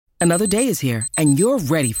Another day is here, and you're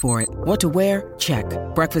ready for it. What to wear? Check.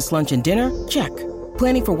 Breakfast, lunch, and dinner? Check.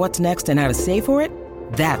 Planning for what's next and how to save for it?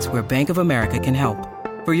 That's where Bank of America can help.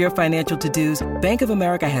 For your financial to-dos, Bank of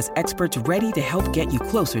America has experts ready to help get you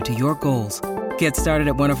closer to your goals. Get started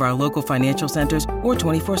at one of our local financial centers or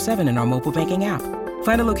 24/7 in our mobile banking app.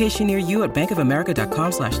 Find a location near you at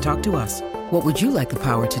bankofamerica.com/talktous. What would you like the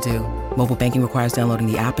power to do? Mobile banking requires downloading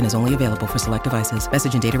the app and is only available for select devices.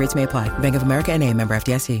 Message and data rates may apply. Bank of America N.A., member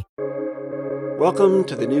FDIC. Welcome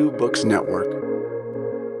to the New Books Network.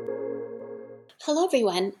 Hello,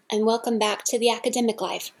 everyone, and welcome back to The Academic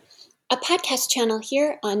Life, a podcast channel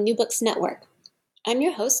here on New Books Network. I'm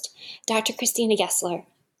your host, Dr. Christina Gessler,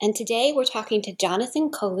 and today we're talking to Jonathan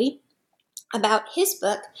Coley about his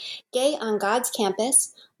book, Gay on God's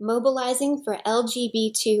Campus, Mobilizing for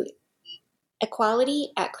LGBT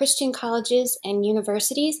Equality at Christian Colleges and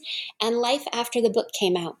Universities, and life after the book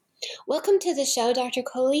came out. Welcome to the show, Dr.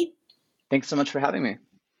 Coley. Thanks so much for having me.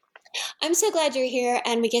 I'm so glad you're here,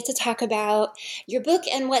 and we get to talk about your book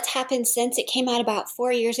and what's happened since. It came out about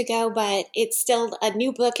 4 years ago, but it's still a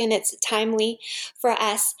new book and it's timely for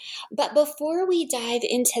us. But before we dive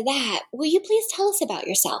into that, will you please tell us about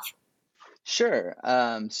yourself? Sure.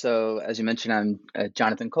 So as you mentioned, I'm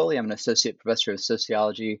Jonathan Coley. I'm an associate professor of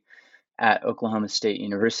sociology at Oklahoma State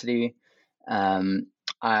University.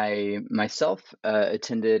 I myself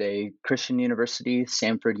attended a Christian university,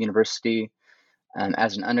 Samford University,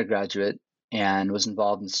 as an undergraduate, and was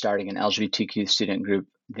involved in starting an LGBTQ student group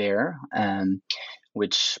there,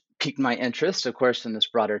 which piqued my interest, of course, in this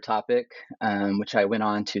broader topic, which I went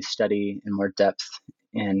on to study in more depth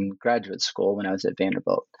in graduate school when I was at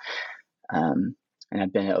Vanderbilt. And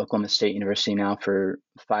I've been at Oklahoma State University now for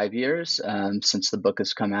 5 years. Since the book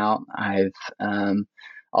has come out, I've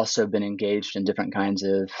also been engaged in different kinds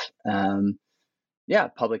of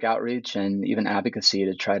public outreach and even advocacy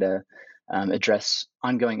to try to address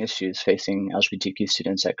ongoing issues facing LGBTQ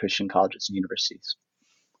students at Christian colleges and universities.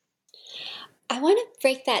 I want to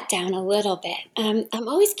break that down a little bit. I'm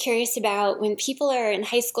always curious about when people are in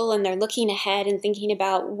high school and they're looking ahead and thinking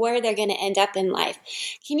about where they're going to end up in life.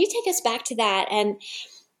 Can you take us back to that? And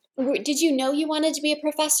did you know you wanted to be a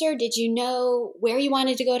professor? Did you know where you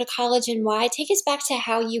wanted to go to college and why? Take us back to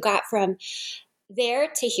how you got from there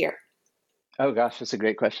to here. Oh gosh, that's a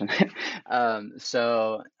great question.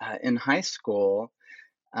 So in high school,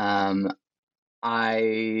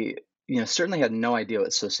 I certainly had no idea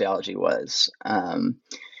what sociology was.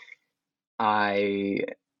 I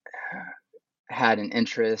had an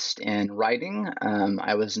interest in writing.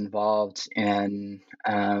 I was involved in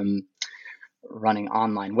running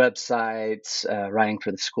online websites, writing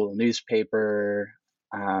for the school newspaper.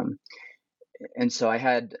 And so I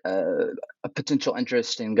had a potential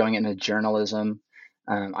interest in going into journalism.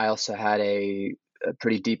 I also had a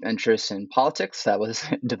pretty deep interest in politics that was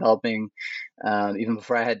developing even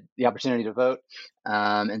before I had the opportunity to vote.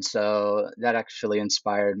 And so that actually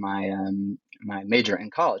inspired my my major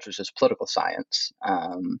in college, which is political science.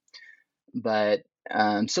 But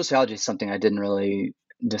sociology is something I didn't really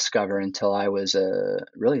discover until I was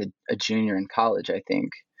really a junior in college, I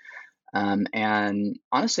think. And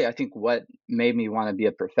honestly, I think what made me want to be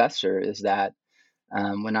a professor is that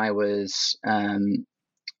when I was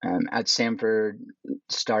at Samford,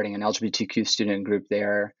 starting an LGBTQ student group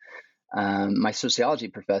there, my sociology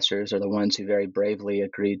professors are the ones who very bravely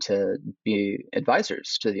agreed to be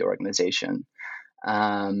advisors to the organization,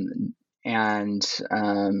 and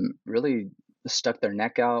really stuck their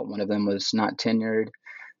neck out. One of them was not tenured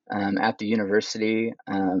at the university,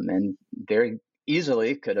 and very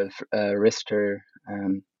easily could have risked her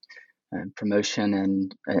promotion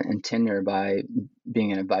and tenure by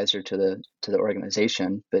being an advisor to the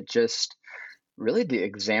organization. But just really the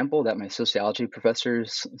example that my sociology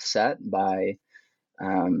professors set by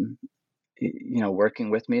working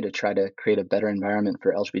with me to try to create a better environment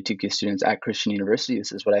for LGBTQ students at Christian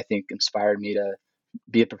universities is what I think inspired me to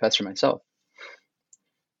be a professor myself.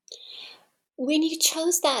 When you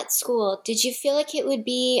chose that school, did you feel like it would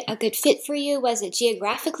be a good fit for you? Was it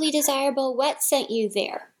geographically desirable? What sent you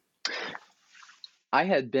there? I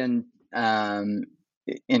had been in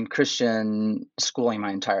Christian schooling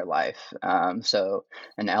my entire life. So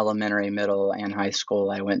in elementary, middle, and high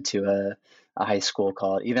school, I went to a high school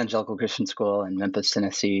called Evangelical Christian School in Memphis,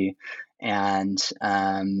 Tennessee. And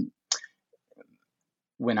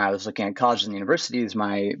when I was looking at colleges and universities,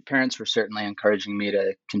 my parents were certainly encouraging me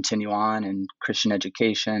to continue on in Christian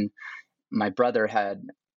education. My brother had,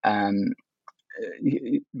 my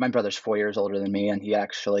brother's 4 years older than me, and he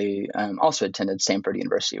actually also attended Samford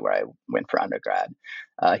University, where I went for undergrad.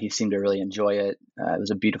 He seemed to really enjoy it. It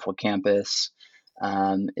was a beautiful campus.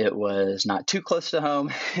 It was not too close to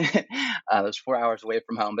home. It was 4 hours away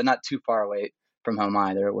from home, but not too far away from home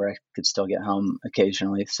either, where I could still get home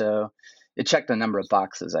occasionally. So it checked a number of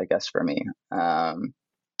boxes, I guess, for me,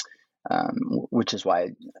 which is why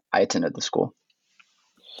I attended the school.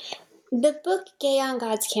 The book Gay on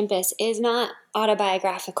God's Campus is not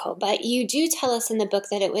autobiographical, but you do tell us in the book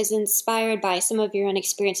that it was inspired by some of your own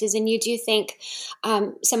experiences, and you do thank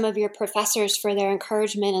some of your professors for their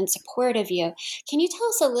encouragement and support of you. Can you tell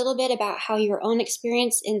us a little bit about how your own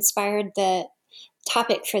experience inspired the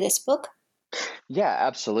topic for this book? Yeah,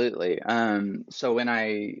 absolutely. So when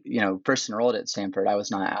I, first enrolled at Stanford, I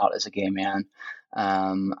was not out as a gay man.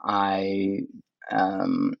 I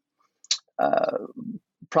um, uh,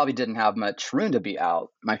 probably didn't have much room to be out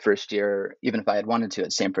my first year, even if I had wanted to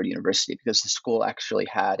at Stanford University, because the school actually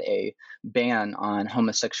had a ban on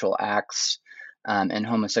homosexual acts and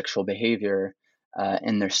homosexual behavior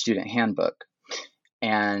in their student handbook.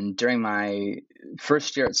 And during my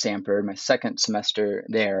first year at Stanford, my second semester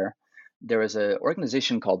there was an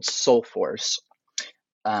organization called Soul Force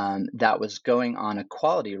that was going on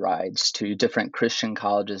equality rides to different Christian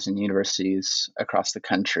colleges and universities across the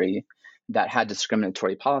country that had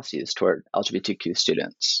discriminatory policies toward LGBTQ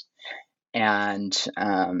students. And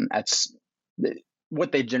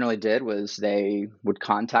what they generally did was they would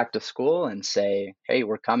contact a school and say, "Hey,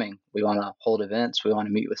 we're coming. We want to hold events. We want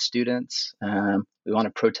to meet with students. We want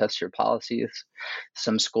to protest your policies."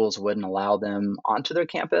 Some schools wouldn't allow them onto their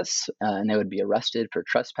campus, and they would be arrested for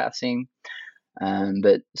trespassing.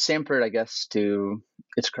 But Stanford, I guess, to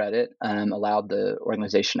its credit, allowed the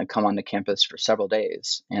organization to come onto campus for several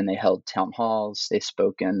days, and they held town halls. They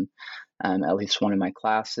spoke in at least one of my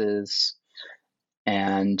classes,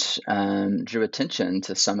 and drew attention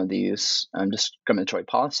to some of these discriminatory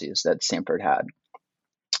policies that Stanford had.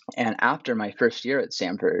 And after my first year at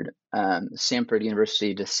Stanford, Stanford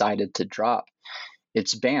University decided to drop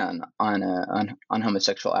its ban on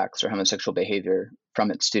homosexual acts or homosexual behavior from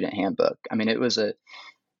its student handbook. I mean, it was a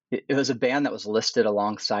ban that was listed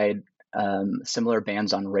alongside similar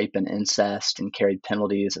bans on rape and incest, and carried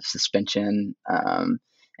penalties of suspension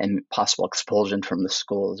and possible expulsion from the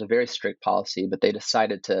school. It was a very strict policy, but they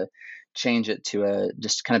decided to change it to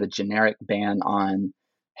just kind of a generic ban on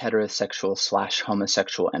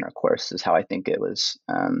heterosexual/homosexual intercourse, is how I think it was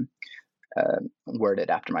worded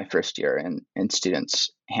after my first year in students'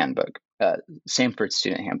 handbook, Stanford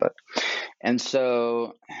student handbook. And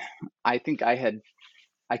so I think I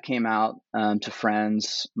came out to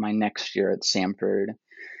friends my next year at Stanford,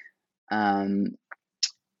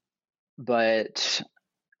 but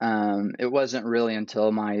it wasn't really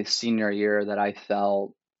until my senior year that I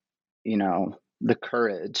felt, the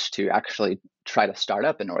courage to actually try to start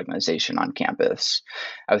up an organization on campus.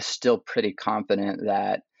 I was still pretty confident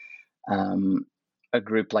that a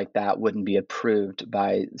group like that wouldn't be approved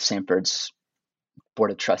by Stanford's board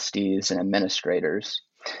of trustees and administrators.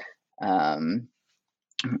 And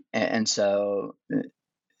so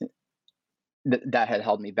that had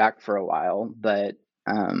held me back for a while. But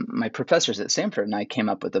my professors at Stanford and I came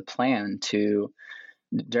up with a plan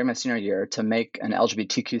during my senior year, to make an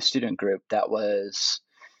LGBTQ student group that was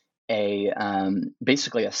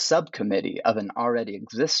basically a subcommittee of an already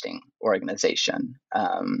existing organization.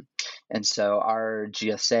 And so our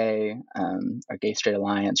GSA, our Gay Straight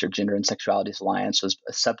Alliance, or Gender and Sexualities Alliance, was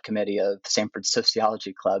a subcommittee of Stanford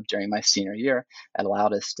Sociology Club during my senior year. That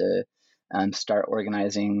allowed us to start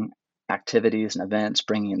organizing activities and events,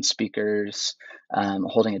 bringing in speakers,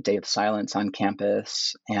 holding a day of silence on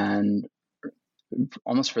campus, and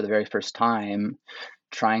almost for the very first time,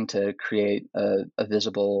 trying to create a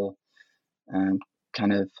visible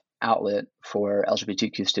kind of outlet for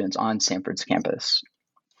LGBTQ students on Stanford's campus.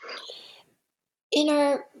 In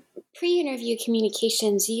our pre-interview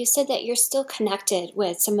communications, you said that you're still connected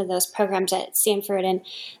with some of those programs at Stanford, and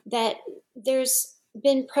that there's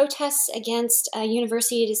been protests against a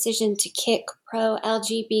university decision to kick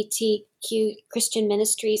pro-LGBTQ Christian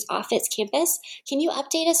ministries off its campus. Can you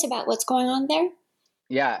update us about what's going on there?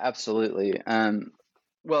 Yeah, absolutely.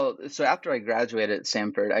 Well, so after I graduated at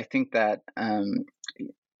Stanford, I think that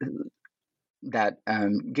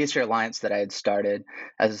Gay Straight Alliance that I had started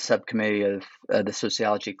as a subcommittee of the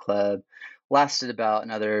Sociology Club lasted about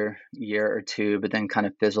another year or two, but then kind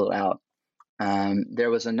of fizzled out.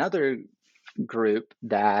 There was another group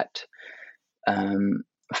that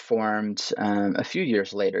formed a few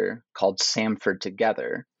years later called Samford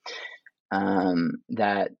Together,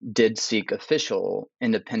 that did seek official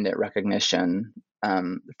independent recognition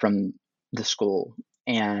from the school.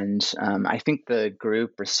 And I think the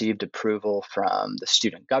group received approval from the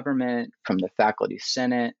student government, from the faculty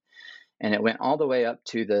senate, And it went all the way up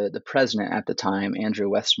to the president at the time, Andrew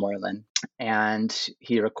Westmoreland. And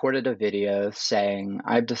he recorded a video saying,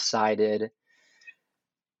 "I've decided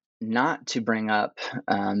not to bring up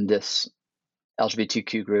this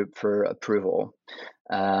LGBTQ group for approval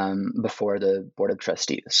before the Board of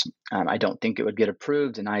Trustees. I don't think it would get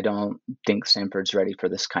approved, and I don't think Samford's ready for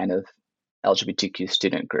this kind of LGBTQ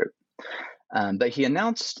student group." But he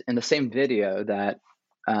announced in the same video that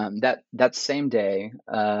that same day,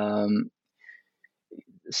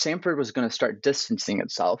 Samford was going to start distancing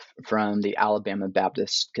itself from the Alabama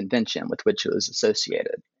Baptist Convention with which it was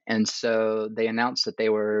associated. And so they announced that they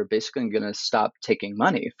were basically going to stop taking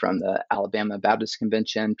money from the Alabama Baptist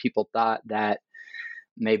Convention. People thought that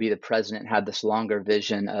maybe the president had this longer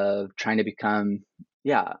vision of trying to become,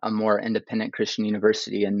 a more independent Christian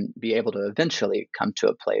university and be able to eventually come to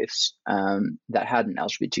a place that had an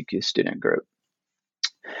LGBTQ student group.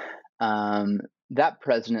 That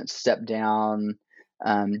president stepped down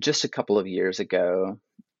just a couple of years ago,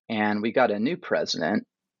 and we got a new president,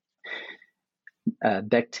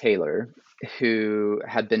 Beck Taylor, who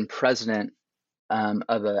had been president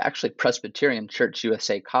of a actually Presbyterian Church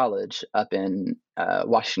USA college up in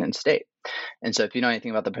Washington State. And so if you know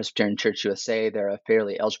anything about the Presbyterian Church USA, they're a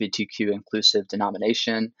fairly LGBTQ inclusive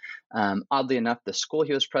denomination. Oddly enough, the school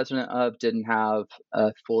he was president of didn't have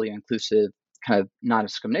a fully inclusive kind of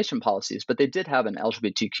non-discrimination policies, but they did have an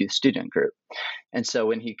LGBTQ student group. And so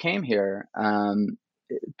when he came here,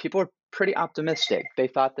 people were pretty optimistic. They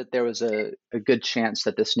thought that there was a good chance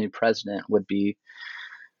that this new president would be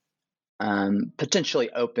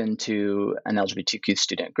potentially open to an LGBTQ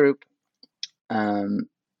student group.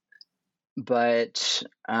 But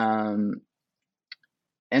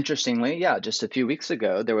interestingly, just a few weeks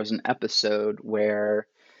ago, there was an episode where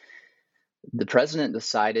the president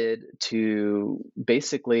decided to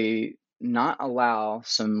basically not allow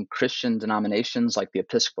some Christian denominations like the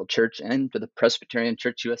Episcopal Church and the Presbyterian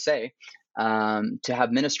Church USA to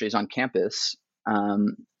have ministries on campus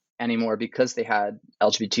anymore because they had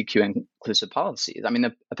LGBTQ inclusive policies. I mean,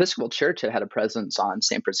 the Episcopal Church had a presence on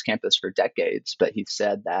Samford's campus for decades, but he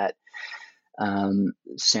said that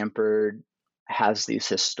Samford has these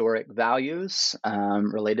historic values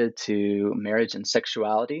related to marriage and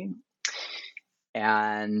sexuality,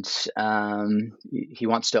 and he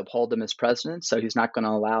wants to uphold them as president, so he's not going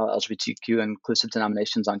to allow LGBTQ inclusive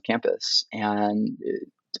denominations on campus. And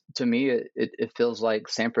to me, it feels like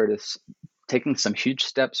Samford is taking some huge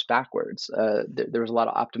steps backwards. There was a lot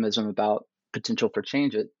of optimism about potential for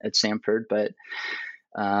change at Samford, but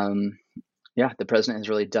the president has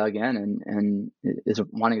really dug in and is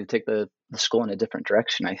wanting to take the school in a different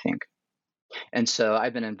direction, I think. And so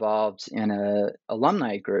I've been involved in an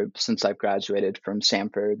alumni group since I've graduated from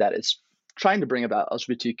Samford that is trying to bring about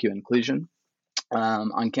LGBTQ inclusion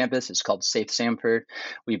on campus. It's called Safe Samford.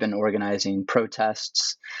 We've been organizing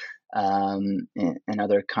protests and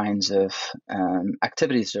other kinds of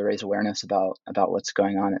activities to raise awareness about what's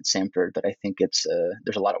going on at Samford. But I think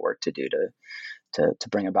there's a lot of work to do to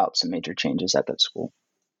bring about some major changes at that school.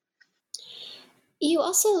 You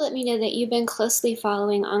also let me know that you've been closely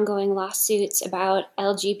following ongoing lawsuits about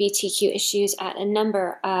LGBTQ issues at a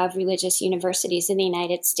number of religious universities in the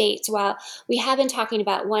United States. While we have been talking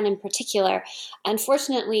about one in particular,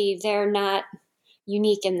 unfortunately, they're not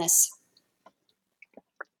unique in this.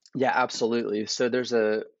 Yeah, absolutely. So there's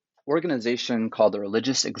a organization called the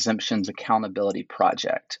Religious Exemptions Accountability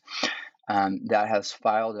Project that has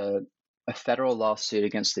filed a federal lawsuit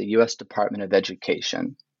against the U.S. Department of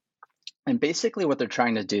Education. And basically what they're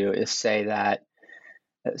trying to do is say that,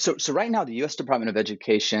 so right now the U.S. Department of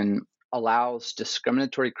Education allows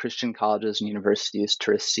discriminatory Christian colleges and universities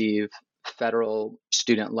to receive federal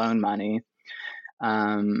student loan money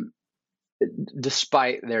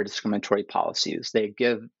despite their discriminatory policies. They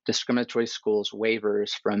give discriminatory schools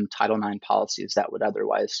waivers from Title IX policies that would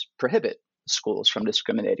otherwise prohibit schools from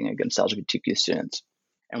discriminating against LGBTQ students.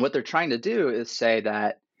 And what they're trying to do is say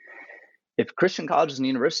that if Christian colleges and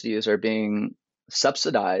universities are being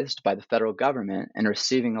subsidized by the federal government and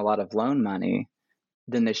receiving a lot of loan money,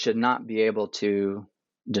 then they should not be able to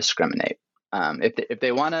discriminate. If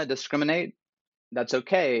they want to discriminate, that's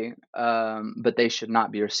okay, but they should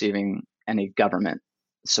not be receiving any government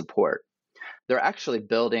support. They're actually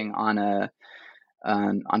building on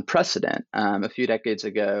precedent. A few decades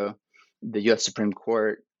ago, the U.S. Supreme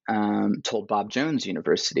Court told Bob Jones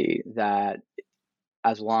University that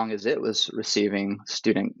as long as it was receiving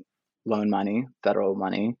student loan money, federal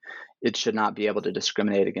money, it should not be able to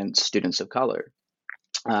discriminate against students of color.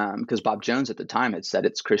 Because Bob Jones at the time had said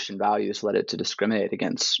its Christian values led it to discriminate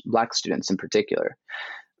against Black students in particular.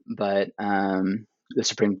 But the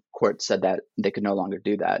Supreme court said that they could no longer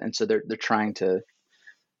do that, and so they're trying to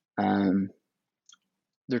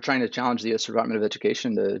challenge the U.S. Department of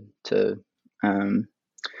Education to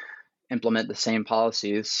implement the same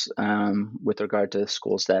policies with regard to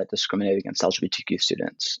schools that discriminate against LGBTQ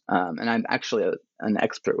students. And I'm actually an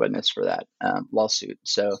expert witness for that lawsuit.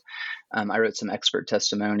 So I wrote some expert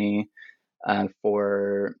testimony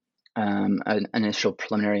for an initial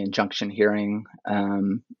preliminary injunction hearing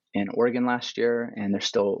in Oregon last year, and they're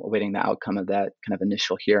still awaiting the outcome of that kind of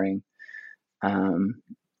initial hearing.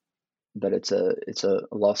 But it's a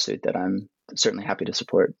lawsuit that I'm certainly happy to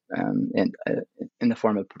support in the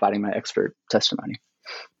form of providing my expert testimony.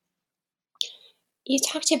 You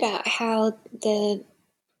talked about how the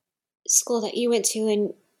school that you went to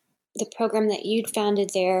and the program that you'd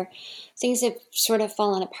founded there, things have sort of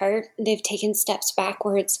fallen apart. They've taken steps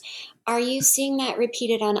backwards. Are you seeing that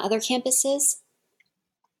repeated on other campuses?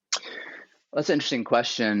 Well, that's an interesting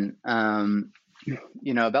question.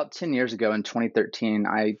 About 10 years ago in 2013,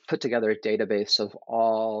 I put together a database of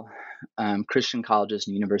all Christian colleges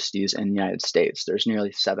and universities in the United States. There's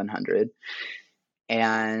nearly 700.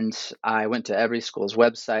 And I went to every school's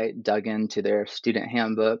website, dug into their student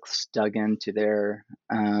handbooks, dug into their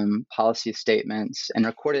policy statements, and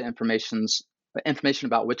recorded information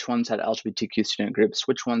about which ones had LGBTQ student groups,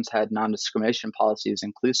 which ones had non-discrimination policies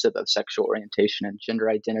inclusive of sexual orientation and gender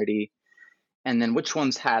identity, and then which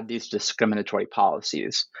ones had these discriminatory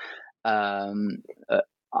policies, often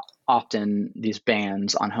these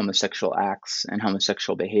bans on homosexual acts and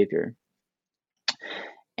homosexual behavior.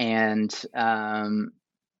 And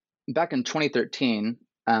back in 2013,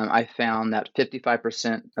 I found that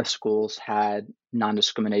 55% of schools had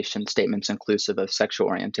non-discrimination statements inclusive of sexual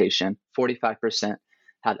orientation, 45%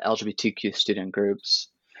 had LGBTQ student groups,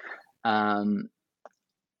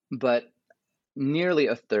 but nearly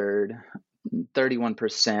a third,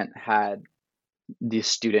 31%, had these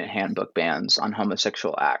student handbook bans on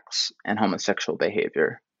homosexual acts and homosexual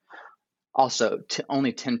behavior. Also,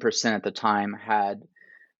 only 10% at the time had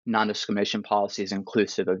non-discrimination policies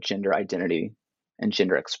inclusive of gender identity and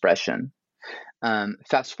gender expression.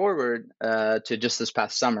 Fast forward to just this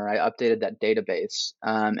past summer, I updated that database,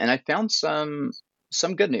 and I found some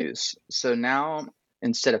good news. So now,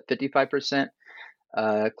 instead of 55%,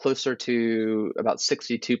 closer to about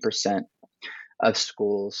 62% of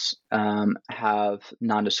schools have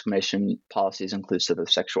non-discrimination policies inclusive of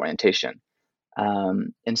sexual orientation.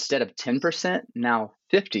 Instead of 10%, now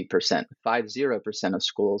 50%, 50% of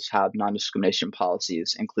schools have non-discrimination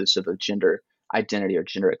policies inclusive of gender identity or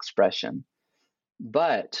gender expression.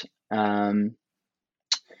 But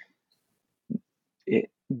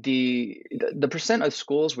the percent of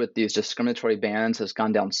schools with these discriminatory bans has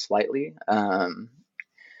gone down slightly.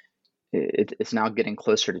 It's now getting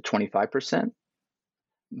closer to 25%.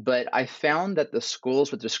 But I found that the schools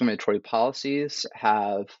with discriminatory policies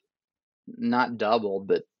have not doubled,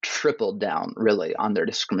 but tripled down really on their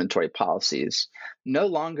discriminatory policies. No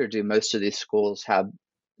longer do most of these schools have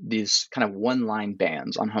these kind of one-line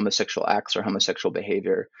bans on homosexual acts or homosexual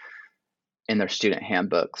behavior in their student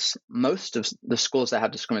handbooks. Most of the schools that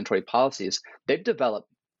have discriminatory policies, they've developed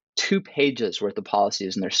 2 pages worth of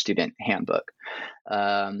policies in their student handbook.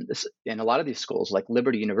 And a lot of these schools, like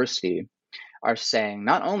Liberty University, are saying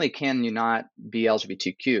not only can you not be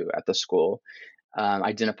LGBTQ at the school,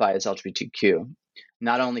 identify as LGBTQ,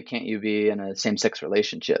 not only can't you be in a same-sex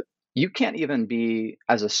relationship, you can't even be,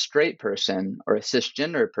 as a straight person or a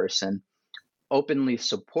cisgender person, openly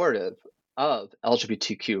supportive of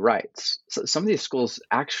LGBTQ rights. So some of these schools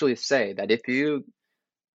actually say that if you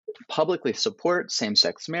publicly support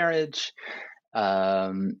same-sex marriage,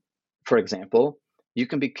 for example, you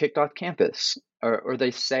can be kicked off campus. Or they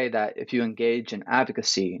say that if you engage in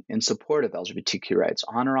advocacy in support of LGBTQ rights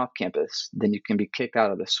on or off campus, then you can be kicked out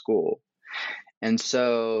of the school. And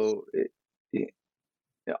so,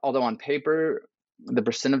 although on paper, the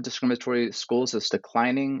percent of discriminatory schools is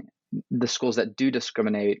declining, the schools that do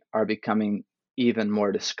discriminate are becoming even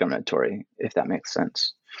more discriminatory, if that makes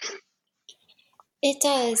sense. It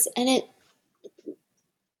does. And it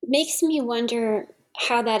makes me wonder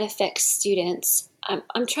how that affects students.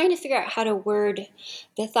 I'm trying to figure out how to word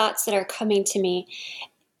the thoughts that are coming to me.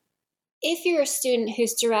 If you're a student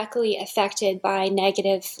who's directly affected by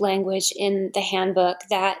negative language in the handbook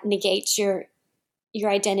that negates your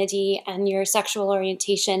identity and your sexual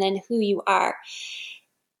orientation and who you are,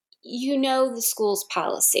 you know the school's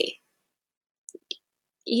policy.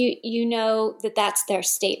 You know that that's their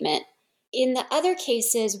statement. In the other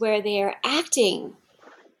cases where they are acting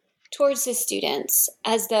towards the students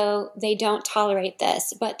as though they don't tolerate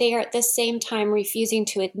this, but they are at the same time refusing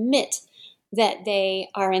to admit that they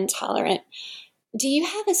are intolerant. Do you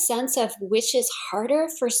have a sense of which is harder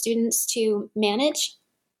for students to manage?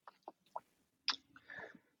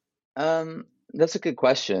 That's a good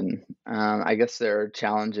question. I guess there are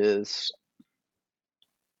challenges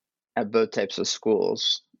at both types of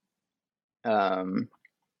schools. Um,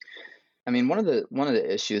 I mean, one of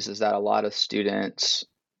the issues is that a lot of students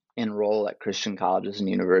enroll at Christian colleges and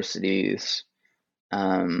universities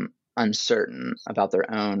uncertain about their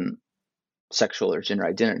own sexual or gender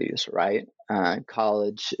identities, right?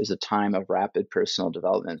 College is a time of rapid personal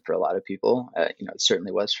development for a lot of people. It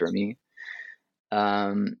certainly was for me.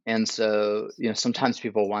 And so, sometimes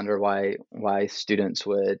people wonder why students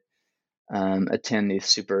would attend these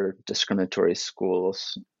super discriminatory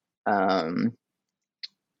schools. Um,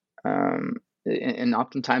 and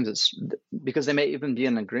oftentimes it's because they may even be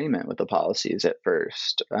in agreement with the policies at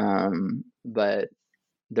first, but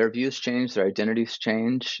their views change, their identities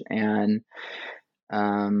change, and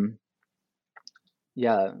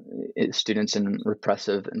students in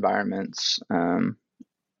repressive environments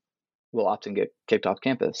will often get kicked off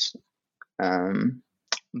campus.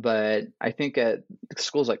 But I think at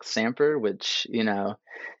schools like Sanford, which,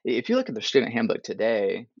 if you look at the student handbook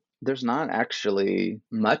today, there's not actually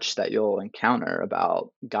much that you'll encounter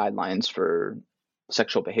about guidelines for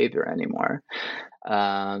sexual behavior anymore.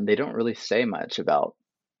 They don't really say much about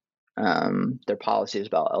their policies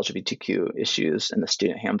about LGBTQ issues in the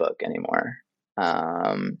student handbook anymore.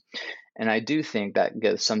 And I do think that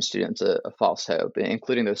gives some students a false hope,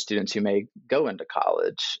 including those students who may go into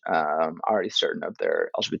college already certain of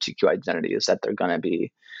their LGBTQ identities, that they're going to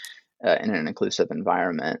be in an inclusive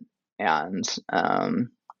environment. And,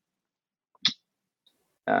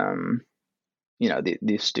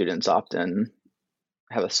 these students often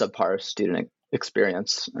have a subpar student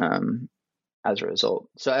experience as a result.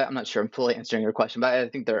 So I'm not sure I'm fully answering your question, but I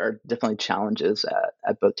think there are definitely challenges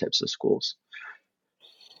at both types of schools.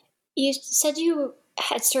 You said you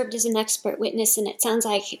had served as an expert witness, and it sounds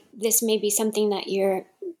like this may be something that you're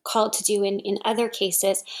called to do in other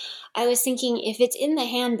cases. I was thinking, if it's in the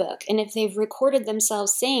handbook and if they've recorded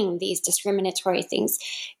themselves saying these discriminatory things,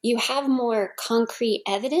 you have more concrete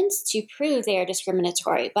evidence to prove they are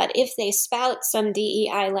discriminatory. But if they spout some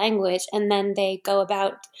DEI language and then they go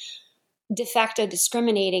about de facto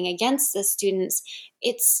discriminating against the students,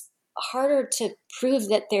 it's harder to prove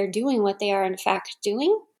that they're doing what they are in fact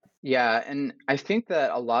doing. Yeah, and I think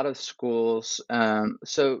that a lot of schools, had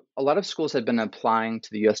been applying to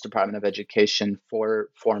the U.S. Department of Education for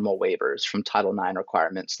formal waivers from Title IX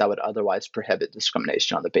requirements that would otherwise prohibit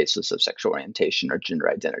discrimination on the basis of sexual orientation or gender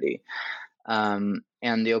identity. And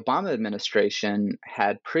the Obama administration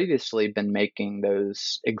had previously been making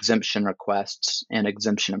those exemption requests and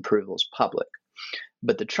exemption approvals public,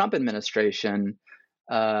 but the Trump administration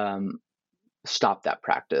stopped that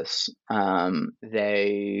practice.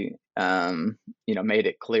 They, made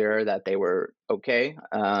it clear that they were okay,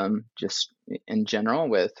 just in general,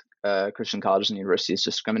 with Christian colleges and universities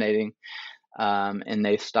discriminating, and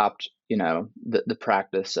they stopped, the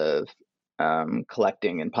practice of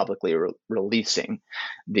collecting and publicly releasing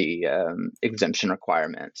the exemption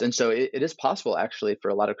requirements. And so it is possible, actually, for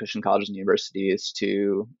a lot of Christian colleges and universities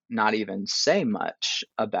to not even say much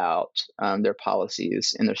about their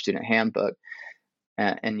policies in their student handbook,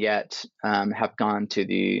 and yet have gone to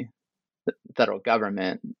the federal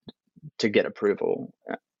government to get approval.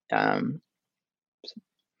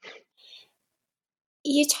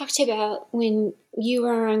 You talked about when you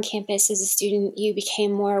were on campus as a student, you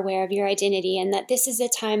became more aware of your identity, and that this is a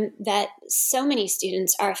time that so many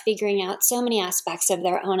students are figuring out so many aspects of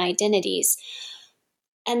their own identities,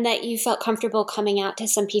 and that you felt comfortable coming out to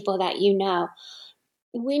some people that you know.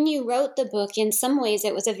 When you wrote the book, in some ways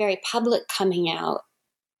it was a very public coming out.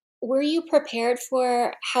 Were you prepared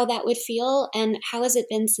for how that would feel, and how has it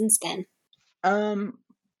been since then? Um,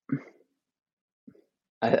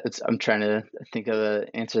 I'm trying to think of an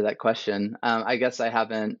answer to that question. I guess I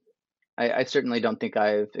haven't. I certainly don't think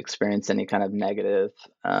I've experienced any kind of negative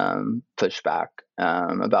pushback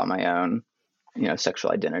about my own,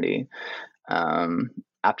 sexual identity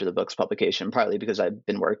after the book's publication. Partly because I've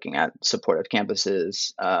been working at supportive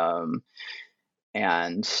campuses,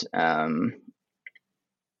 and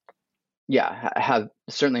have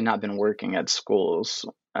certainly not been working at schools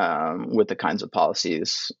with the kinds of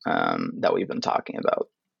policies that we've been talking about.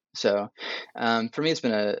 So for me, it's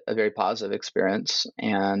been a very positive experience.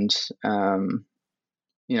 And,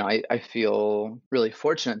 I feel really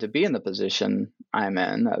fortunate to be in the position I'm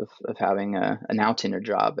in of having a now tenure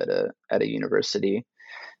job at a university.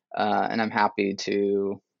 And I'm happy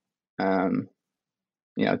to,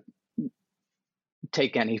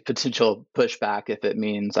 take any potential pushback if it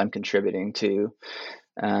means I'm contributing to,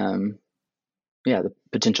 the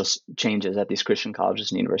potential changes at these Christian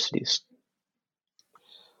colleges and universities.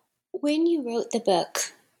 When you wrote the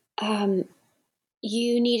book,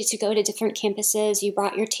 you needed to go to different campuses. You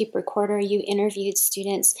brought your tape recorder. You interviewed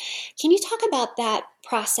students. Can you talk about that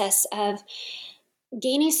process of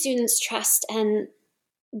gaining students' trust and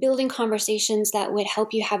building conversations that would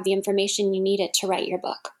help you have the information you needed to write your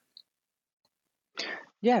book?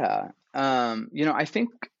 Yeah. I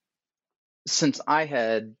think since I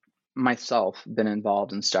had myself been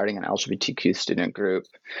involved in starting an LGBTQ student group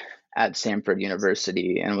at Stanford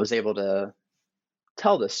University and was able to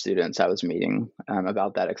tell the students I was meeting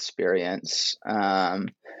about that experience, I,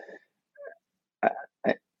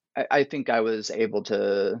 I think I was able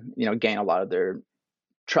to, gain a lot of their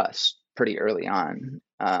trust pretty early on.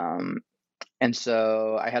 And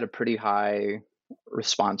so I had a pretty high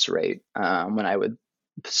response rate when I would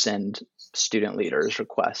send student leaders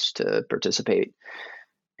requests to participate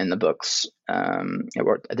in the books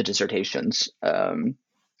or the dissertations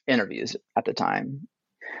interviews at the time.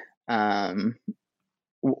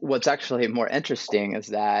 What's actually more interesting is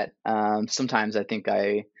that sometimes I think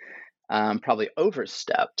I probably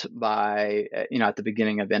overstepped by, at the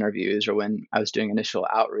beginning of interviews or when I was doing initial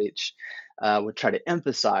outreach, would try to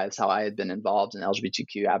emphasize how I had been involved in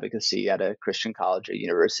LGBTQ advocacy at a Christian college or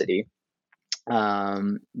university.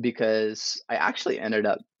 Because I actually ended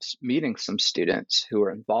up meeting some students who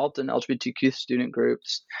were involved in LGBTQ student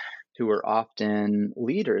groups, who were often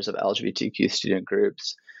leaders of LGBTQ student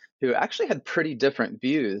groups, who actually had pretty different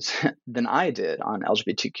views than I did on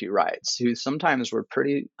LGBTQ rights, who sometimes were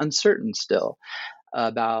pretty uncertain still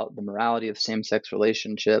about the morality of same-sex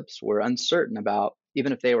relationships, were uncertain about,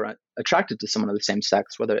 even if they were attracted to someone of the same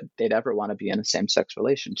sex, whether they'd ever want to be in a same-sex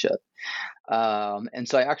relationship. And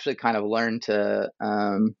so I actually kind of learned to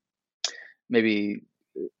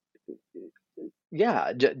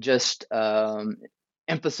just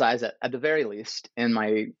emphasize it at the very least in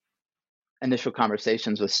my initial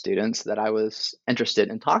conversations with students that I was interested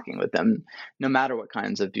in talking with them, no matter what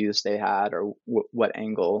kinds of views they had or what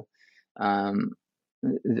angle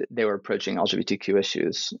they were approaching LGBTQ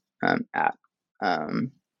issues at,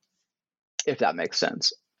 if that makes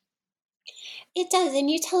sense. It does. And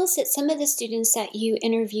you tell us that some of the students that you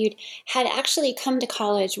interviewed had actually come to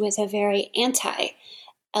college with a very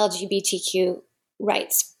anti-LGBTQ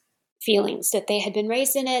rights feelings, that they had been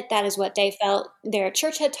raised in it. That is what they felt their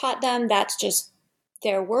church had taught them. That's just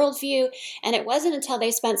their worldview. And it wasn't until they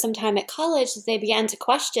spent some time at college that they began to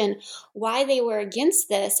question why they were against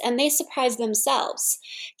this, and they surprised themselves.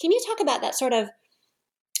 Can you talk about that sort of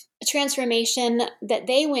transformation that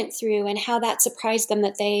they went through and how that surprised them,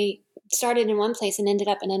 that they started in one place and ended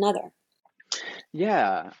up in another?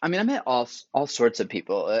 Yeah, I mean, I met all sorts of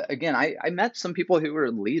people. Again, I met some people who were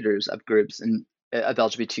leaders of groups and of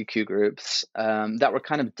LGBTQ groups that were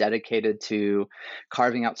kind of dedicated to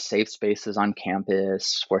carving out safe spaces on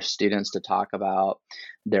campus for students to talk about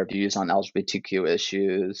their views on LGBTQ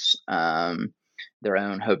issues, their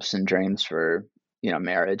own hopes and dreams for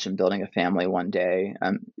marriage and building a family one day.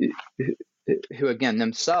 Who again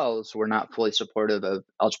themselves were not fully supportive of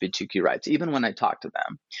LGBTQ rights, even when I talked to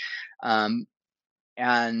them.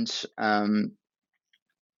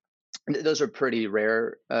 Those are pretty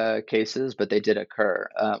rare cases, but they did occur.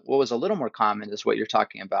 What was a little more common is what you're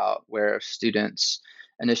talking about, where students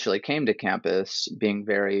initially came to campus being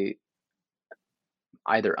very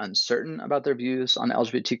either uncertain about their views on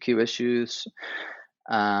LGBTQ issues,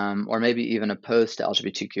 or maybe even opposed to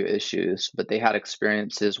LGBTQ issues, but they had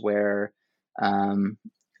experiences where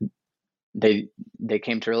they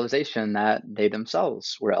came to realization that they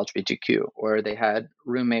themselves were LGBTQ, or they had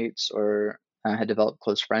roommates or had developed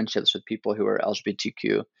close friendships with people who were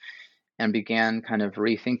LGBTQ, and began kind of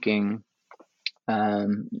rethinking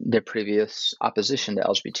their previous opposition to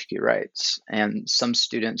LGBTQ rights. And some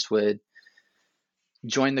students would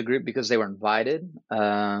join the group because they were invited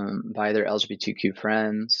by their LGBTQ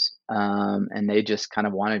friends, and they just kind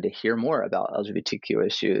of wanted to hear more about LGBTQ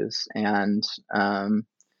issues. And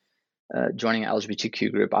joining an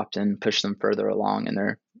LGBTQ group often pushed them further along in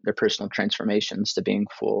their personal transformations to being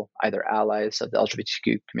full either allies of the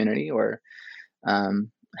LGBTQ community or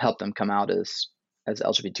help them come out as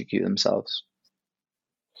LGBTQ themselves.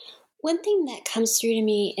 One thing that comes through to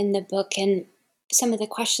me in the book and some of the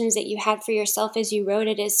questions that you had for yourself as you wrote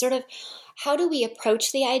it is sort of, how do we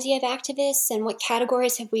approach the idea of activists, and what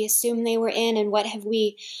categories have we assumed they were in, and what have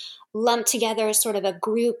we lumped together as sort of a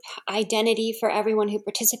group identity for everyone who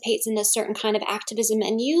participates in a certain kind of activism?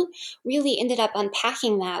 And you really ended up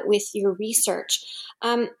unpacking that with your research.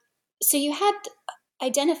 So you had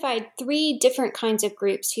identified three different kinds of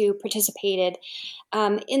groups who participated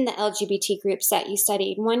in the LGBT groups that you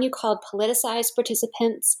studied. One you called politicized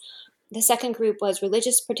participants. The second group was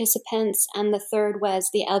religious participants, and the third was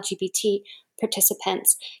the LGBT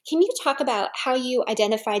participants. Can you talk about how you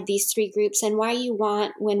identified these three groups and why you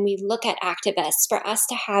want, when we look at activists, for us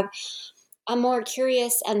to have a more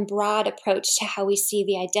curious and broad approach to how we see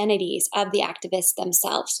the identities of the activists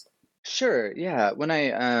themselves? Sure. Yeah. When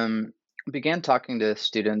I began talking to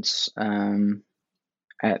students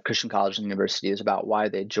at Christian colleges and universities about why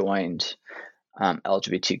they joined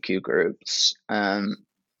LGBTQ groups,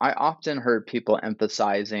 I often heard people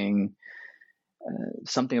emphasizing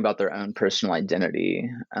something about their own personal identity.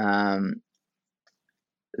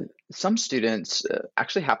 Some students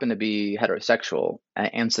actually happen to be heterosexual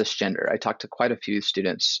and cisgender. I talked to quite a few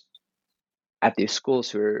students at these schools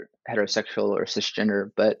who are heterosexual or cisgender,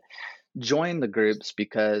 but joined the groups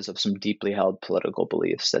because of some deeply held political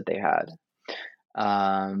beliefs that they had.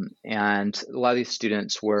 And a lot of these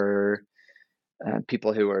students were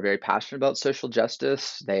people who were very passionate about social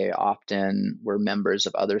justice. They often were members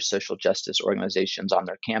of other social justice organizations on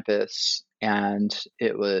their campus. And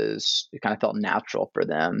it kind of felt natural for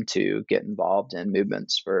them to get involved in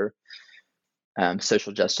movements for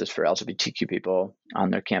social justice for LGBTQ people on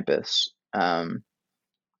their campus. And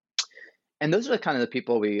those are kind of the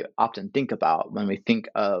people we often think about when we think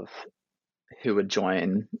of who would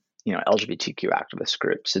join, LGBTQ activist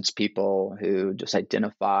groups. It's people who just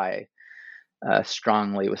identify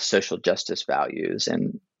strongly with social justice values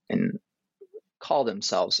and call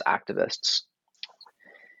themselves activists.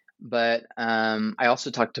 But I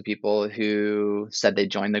also talked to people who said they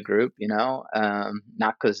joined the group,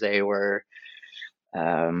 not because they were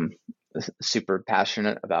super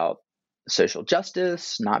passionate about social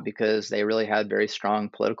justice, not because they really had very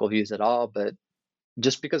strong political views at all, but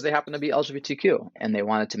just because they happen to be LGBTQ and they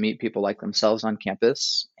wanted to meet people like themselves on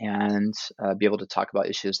campus and be able to talk about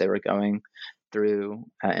issues they were going through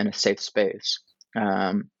in a safe space.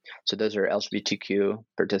 So those are LGBTQ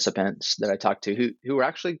participants that I talked to who were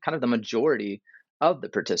actually kind of the majority of the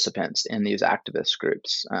participants in these activist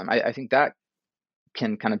groups. I think that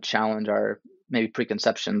can kind of challenge our maybe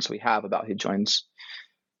preconceptions we have about who joins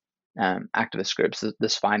activist groups.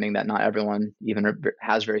 This finding that not everyone even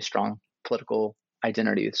has very strong political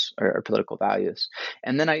identities or political values.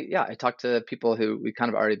 And then I talked to people who we kind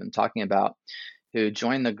of already been talking about who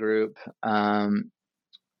joined the group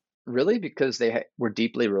really because they were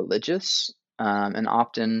deeply religious and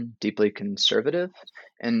often deeply conservative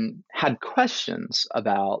and had questions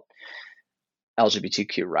about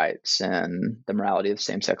LGBTQ rights and the morality of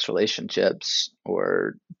same-sex relationships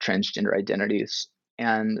or transgender identities.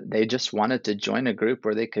 And they just wanted to join a group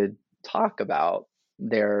where they could talk about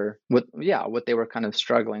what they were kind of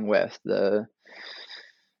struggling with, the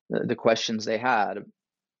questions they had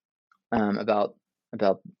about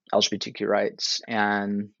LGBTQ rights,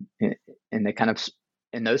 and they kind of,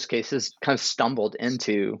 in those cases, kind of stumbled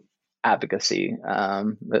into advocacy.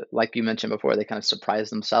 But like you mentioned before, they kind of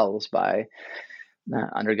surprised themselves by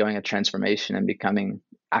undergoing a transformation and becoming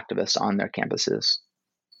activists on their campuses.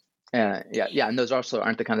 And those also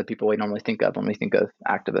aren't the kind of people we normally think of when we think of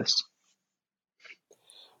activists.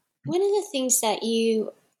 One of the things that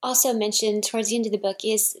you also mentioned towards the end of the book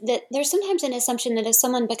is that there's sometimes an assumption that if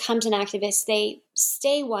someone becomes an activist, they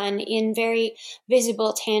stay one in very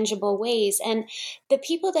visible, tangible ways. And the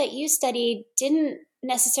people that you studied didn't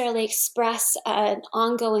necessarily express an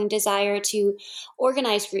ongoing desire to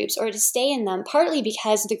organize groups or to stay in them, partly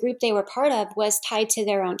because the group they were part of was tied to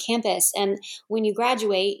their own campus. And when you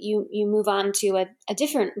graduate, you move on to a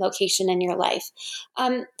different location in your life.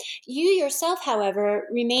 You yourself, however,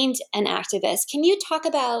 remained an activist. Can you talk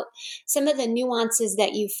about some of the nuances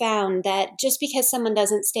that you found, that just because someone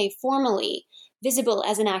doesn't stay formally visible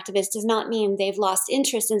as an activist does not mean they've lost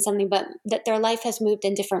interest in something, but that their life has moved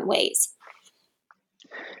in different ways?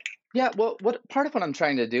 Yeah, well, part of what I'm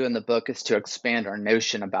trying to do in the book is to expand our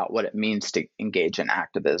notion about what it means to engage in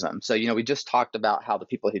activism. So, we just talked about how the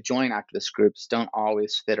people who join activist groups don't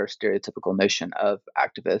always fit our stereotypical notion of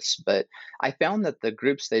activists, but I found that the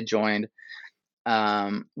groups they joined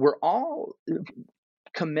were all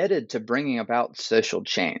committed to bringing about social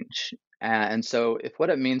change. And so, if what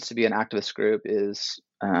it means to be an activist group is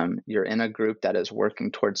you're in a group that is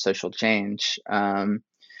working towards social change,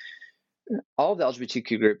 all of the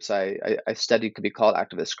LGBTQ groups I studied could be called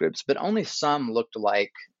activist groups, but only some looked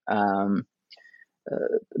like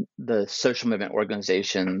the social movement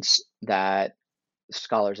organizations that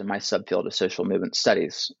scholars in my subfield of social movement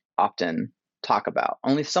studies often talk about.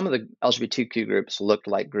 Only some of the LGBTQ groups looked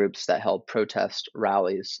like groups that held protest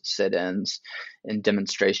rallies, sit-ins, and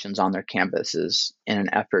demonstrations on their campuses in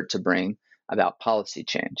an effort to bring about policy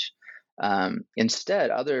change.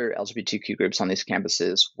 Instead, other LGBTQ groups on these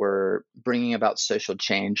campuses were bringing about social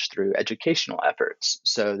change through educational efforts.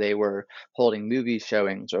 So they were holding movie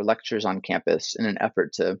showings or lectures on campus in an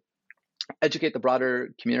effort to educate the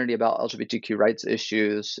broader community about LGBTQ rights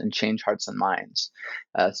issues and change hearts and minds.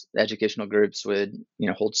 Educational groups would,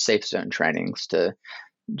 hold safe zone trainings to,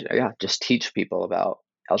 just teach people about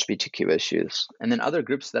LGBTQ issues. And then other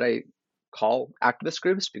groups that I call activist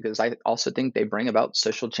groups, because I also think they bring about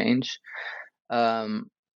social change, are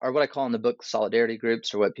what I call in the book solidarity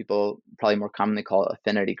groups, or what people probably more commonly call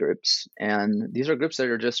affinity groups. And these are groups that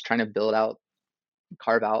are just trying to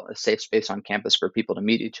carve out a safe space on campus for people to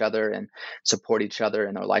meet each other and support each other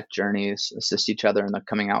in their life journeys, assist each other in their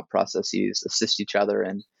coming out processes, assist each other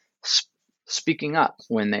in speaking up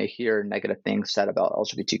when they hear negative things said about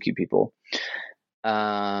LGBTQ people.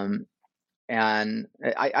 And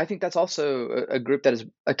I think that's also a group that is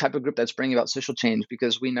a type of group that's bringing about social change,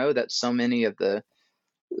 because we know that so many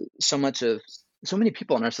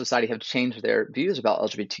people in our society have changed their views about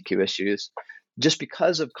LGBTQ issues just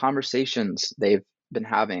because of conversations they've been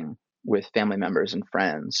having with family members and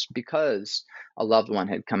friends, because a loved one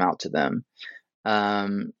had come out to them.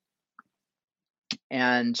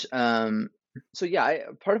 So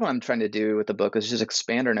part of what I'm trying to do with the book is just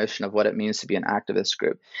expand our notion of what it means to be an activist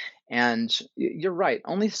group. And you're right,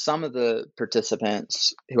 only some of the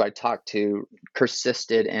participants who I talked to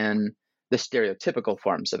persisted in the stereotypical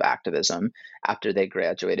forms of activism after they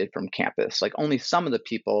graduated from campus. Like, only some of the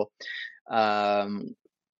people I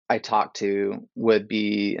talked to would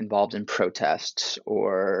be involved in protests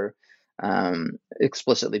or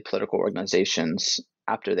explicitly political organizations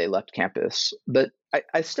after they left campus. But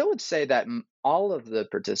I still would say that all of the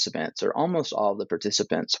participants, or almost all of the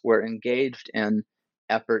participants, were engaged in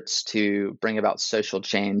efforts to bring about social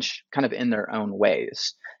change kind of in their own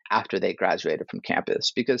ways after they graduated from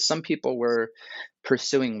campus, because some people were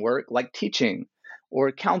pursuing work like teaching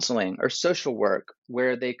or counseling or social work,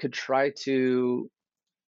 where they could try to,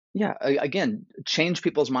 again, change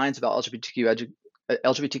people's minds about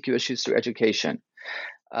LGBTQ issues through education.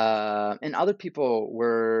 And other people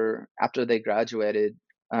were, after they graduated,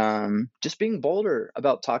 just being bolder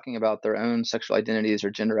about talking about their own sexual identities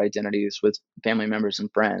or gender identities with family members and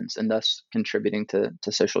friends, and thus contributing to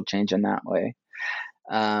social change in that way.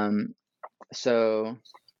 So,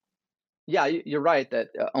 you're right that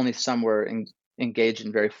only some were engaged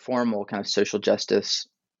in very formal kind of social justice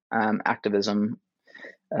activism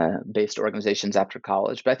based organizations after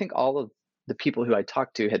college. But I think all of the people who I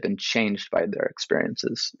talked to had been changed by their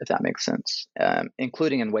experiences, if that makes sense,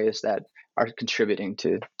 including in ways that are contributing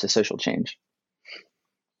to social change.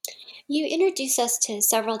 You introduce us to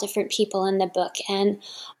several different people in the book, and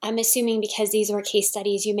I'm assuming because these were case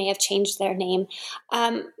studies, you may have changed their name.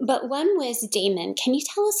 But one was Damon. Can you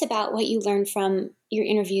tell us about what you learned from your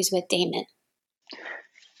interviews with Damon?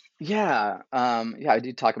 I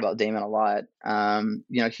do talk about Damon a lot.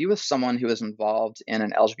 He was someone who was involved in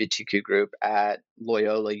an LGBTQ group at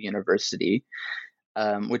Loyola University,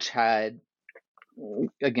 which had,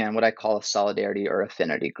 again, what I call a solidarity or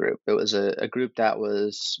affinity group. It was a group that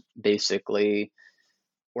was basically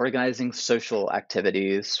organizing social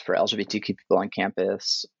activities for LGBTQ people on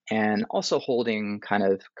campus, and also holding kind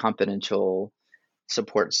of confidential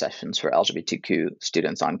support sessions for LGBTQ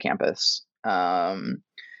students on campus.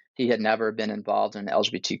 He had never been involved in an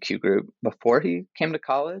LGBTQ group before he came to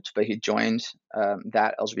college, but he joined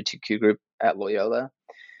that LGBTQ group at Loyola.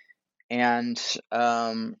 And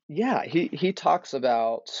he talks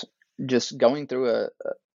about just going through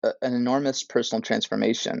an enormous personal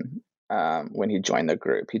transformation when he joined the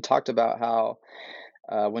group. He talked about how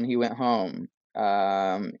when he went home,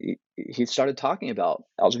 he started talking about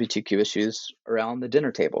LGBTQ issues around the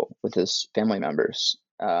dinner table with his family members.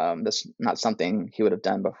 That's not something he would have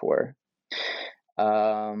done before.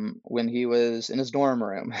 When he was in his dorm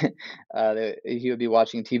room, he would be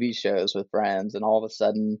watching TV shows with friends, and all of a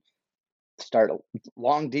sudden start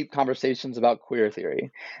long, deep conversations about queer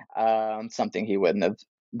theory, something he wouldn't have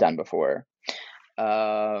done before.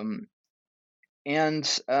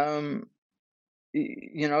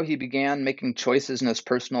 He began making choices in his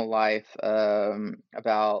personal life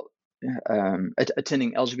about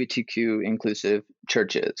attending LGBTQ inclusive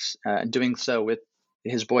churches, doing so with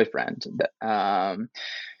his boyfriend. And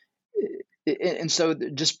so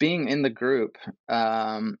just being in the group,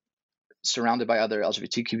 surrounded by other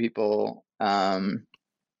LGBTQ people,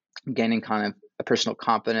 gaining kind of a personal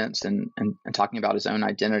confidence and talking about his own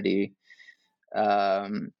identity,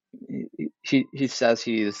 He says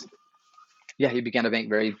he began to make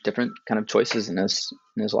very different kind of choices in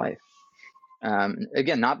his life.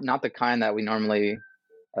 Again, not the kind that we normally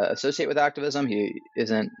associate with activism. He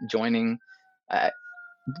isn't joining.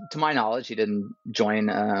 To my knowledge, he didn't join.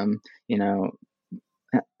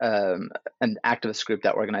 An activist group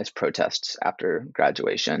that organized protests after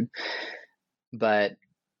graduation, but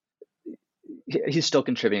he's still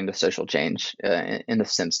contributing to social change in the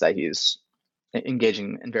sense that he's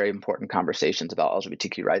engaging in very important conversations about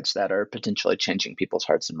LGBTQ rights that are potentially changing people's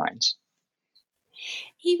hearts and minds.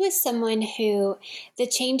 He was someone who the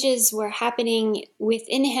changes were happening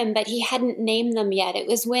within him, but he hadn't named them yet. It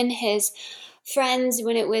was when his friends,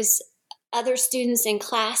 when it was other students in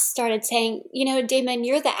class started saying, Damon,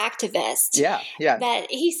 you're the activist. Yeah. That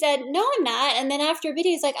he said, no, I'm not. And then after a bit,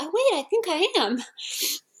 he's like, oh, wait, I think I am.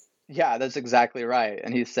 Yeah, that's exactly right.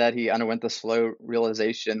 And he said he underwent the slow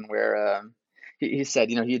realization where he said,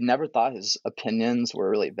 he had never thought his opinions were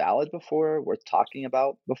really valid before, worth talking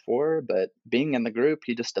about before, but being in the group,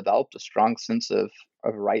 he just developed a strong sense of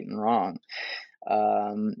right and wrong.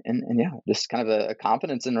 And yeah, just kind of a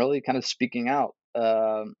confidence in really kind of speaking out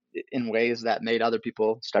in ways that made other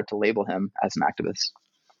people start to label him as an activist.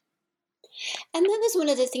 And that was one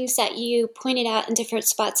of the things that you pointed out in different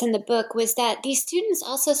spots in the book, was that these students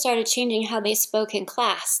also started changing how they spoke in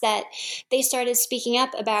class, that they started speaking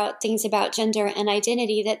up about things about gender and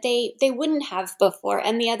identity that they wouldn't have before,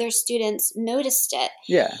 and the other students noticed it.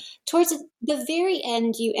 Yeah. Towards the very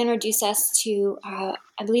end, you introduce us to, I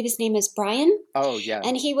believe his name is Brian. Oh, yeah.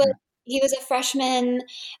 And he was a freshman,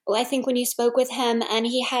 I think, when you spoke with him, and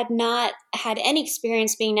he had not had any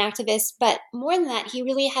experience being an activist, but more than that, he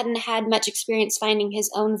really hadn't had much experience finding his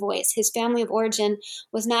own voice. His family of origin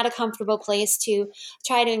was not a comfortable place to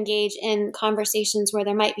try to engage in conversations where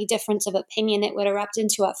there might be difference of opinion. It would erupt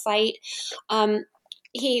into a fight.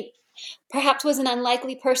 He perhaps was an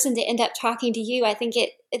unlikely person to end up talking to you. I think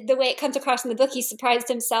the way it comes across in the book, he surprised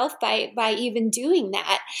himself by even doing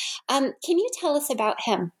that. Can you tell us about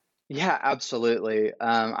him? Yeah, absolutely.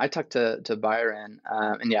 I talked to Byron,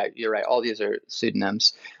 and yeah, you're right. All these are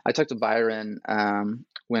pseudonyms. I talked to Byron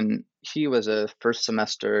when he was a first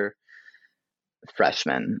semester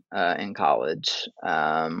freshman in college,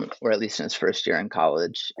 or at least in his first year in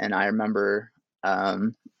college. And I remember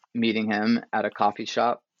meeting him at a coffee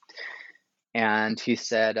shop, and he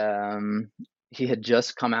said he had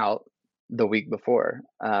just come out the week before.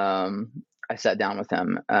 I sat down with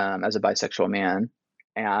him as a bisexual man.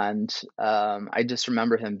 And I just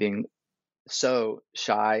remember him being so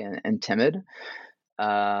shy and timid.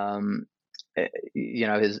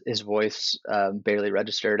 His voice barely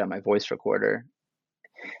registered on my voice recorder.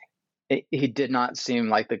 He did not seem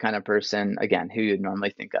like the kind of person, again, who you'd normally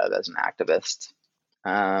think of as an activist.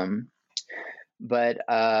 But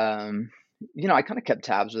I kind of kept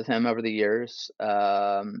tabs with him over the years.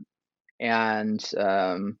 And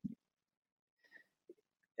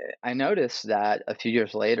I noticed that a few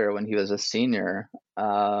years later, when he was a senior,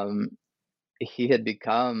 he had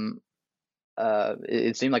become,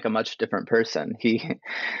 it seemed like a much different person. He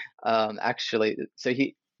the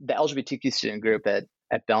LGBTQ student group at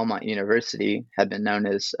Belmont University had been known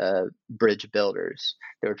as bridge builders.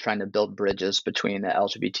 They were trying to build bridges between the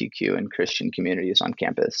LGBTQ and Christian communities on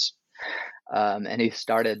campus. And he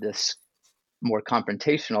started this more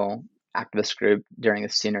confrontational activist group during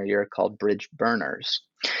his senior year called Bridge Burners.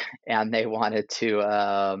 And they wanted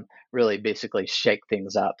to really basically shake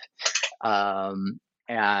things up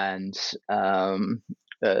and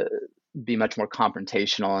be much more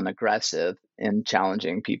confrontational and aggressive in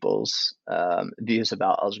challenging people's views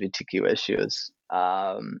about LGBTQ issues.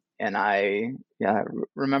 And I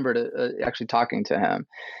remembered actually talking to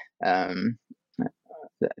him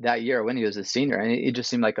that year when he was a senior, and he just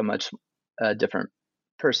seemed like a much different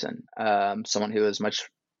person, someone who was much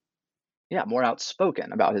more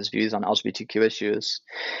outspoken about his views on LGBTQ issues.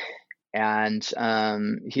 And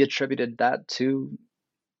he attributed that to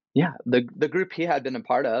the group he had been a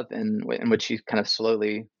part of, in which he kind of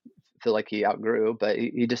slowly feel like he outgrew, but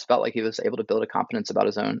he just felt like he was able to build a confidence about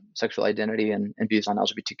his own sexual identity and views on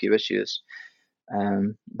LGBTQ issues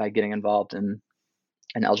by getting involved in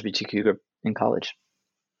an LGBTQ group in college.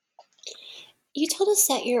 You told us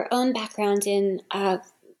that your own background in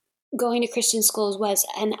going to Christian schools was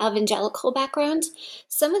an evangelical background.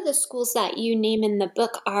 Some of the schools that you name in the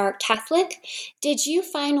book are Catholic. Did you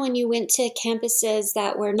find when you went to campuses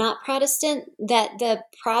that were not Protestant that the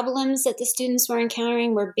problems that the students were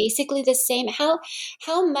encountering were basically the same? How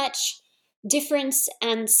much difference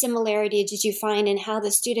and similarity did you find in how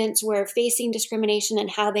the students were facing discrimination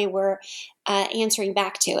and how they were answering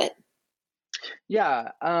back to it? Yeah.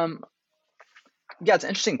 Yeah, it's an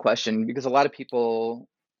interesting question because a lot of people,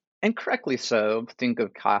 and correctly so, think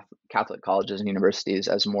of Catholic colleges and universities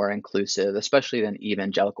as more inclusive, especially than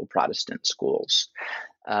evangelical Protestant schools.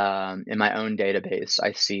 In my own database,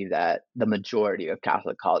 I see that the majority of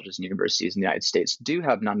Catholic colleges and universities in the United States do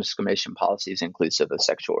have non-discrimination policies inclusive of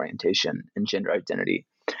sexual orientation and gender identity.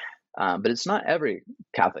 But it's not every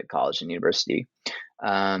Catholic college and university.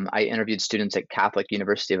 I interviewed students at Catholic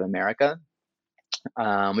University of America,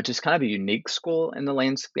 which is kind of a unique school in the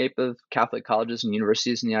landscape of Catholic colleges and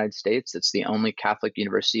universities in the United States. It's the only Catholic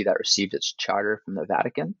university that received its charter from the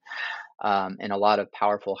Vatican. And a lot of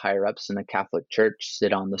powerful higher ups in the Catholic Church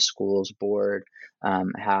sit on the school's board,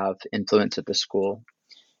 have influence at the school.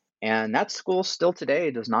 And that school still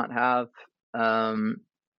today does not have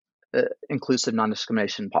inclusive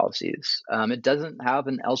non-discrimination policies. It doesn't have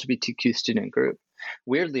an LGBTQ student group.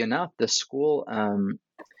 Weirdly enough, the school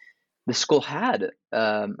had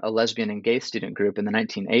a lesbian and gay student group in the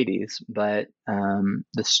 1980s, but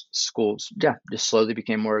the schools, just slowly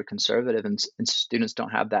became more conservative, and students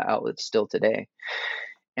don't have that outlet still today.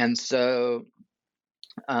 And so,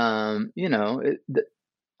 the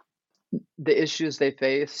issues they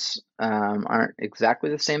face aren't exactly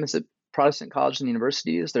the same as at Protestant colleges and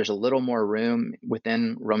universities. There's a little more room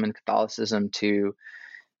within Roman Catholicism to,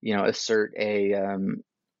 assert a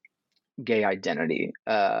gay identity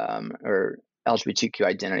or LGBTQ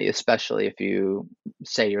identity, especially if you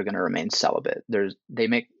say you're going to remain celibate. They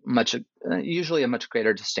make usually a much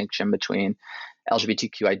greater distinction between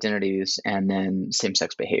LGBTQ identities and then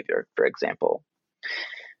same-sex behavior, for example.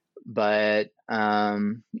 But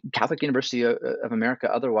Catholic University of America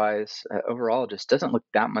otherwise, overall, just doesn't look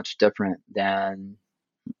that much different than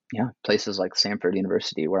places like Samford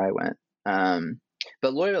University where I went.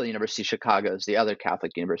 But Loyola University Chicago is the other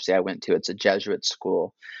Catholic university I went to. It's a Jesuit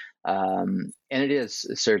school, and it is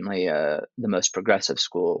certainly the most progressive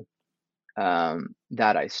school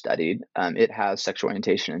that I studied. It has sexual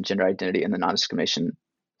orientation and gender identity in the non-discrimination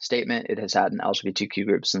statement. It has had an LGBTQ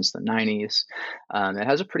group since the 90s. It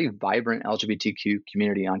has a pretty vibrant LGBTQ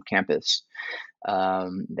community on campus.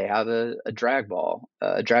 They have a drag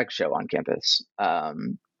show on campus.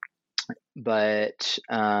 But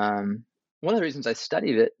one of the reasons I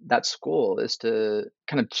studied that school is to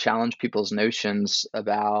kind of challenge people's notions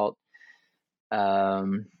about,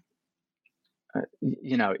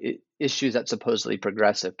 issues at supposedly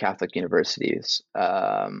progressive Catholic universities.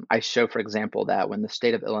 I show, for example, that when the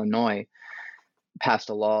state of Illinois passed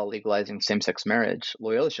a law legalizing same-sex marriage,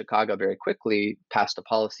 Loyola Chicago very quickly passed a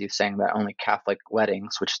policy saying that only Catholic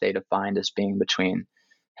weddings, which they defined as being between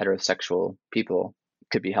heterosexual people,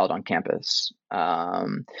 could be held on campus.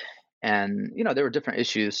 And, there were different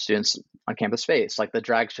issues students on campus faced, like the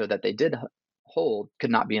drag show that they did hold could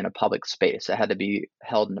not be in a public space. It had to be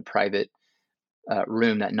held in a private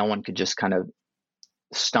room that no one could just kind of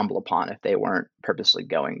stumble upon if they weren't purposely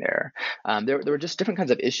going there. There were just different kinds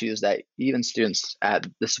of issues that even students at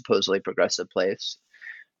the supposedly progressive place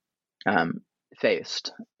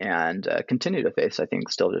faced and continue to face, I think,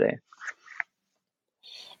 still today.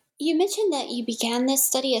 You mentioned that you began this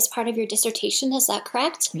study as part of your dissertation. Is that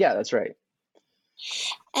correct? Yeah, that's right.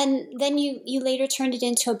 And then you later turned it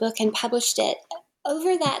into a book and published it.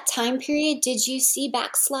 Over that time period, did you see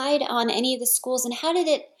backslide on any of the schools? And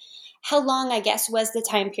how long, I guess, was the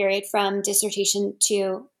time period from dissertation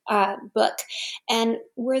to book? And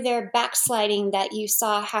were there backsliding that you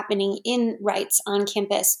saw happening in rights on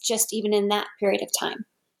campus, just even in that period of time?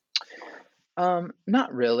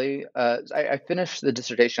 Not really. I finished the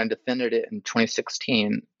dissertation. I defended it in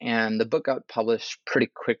 2016, and the book got published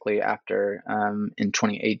pretty quickly after in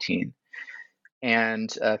 2018.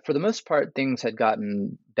 And for the most part, things had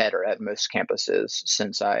gotten better at most campuses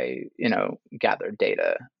since I, gathered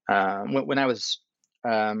data. When I was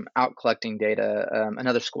out collecting data,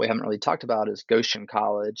 another school we haven't really talked about is Goshen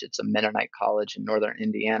College. It's a Mennonite college in northern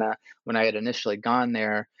Indiana. When I had initially gone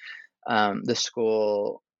there, the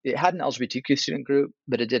school, it had an LGBTQ student group,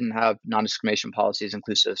 but it didn't have non-discrimination policies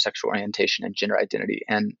inclusive of sexual orientation and gender identity.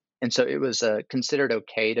 And so it was considered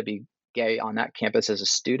okay to be gay on that campus as a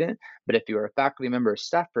student, but if you were a faculty member or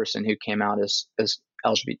staff person who came out as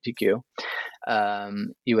LGBTQ,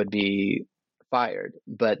 you would be fired.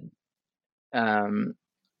 But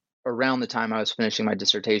around the time I was finishing my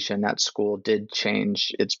dissertation, that school did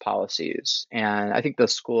change its policies, and I think the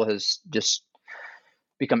school has just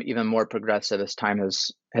become even more progressive as time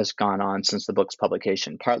has gone on since the book's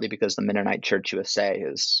publication, partly because the Mennonite Church USA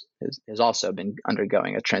has also been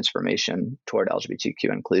undergoing a transformation toward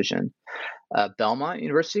LGBTQ inclusion. Belmont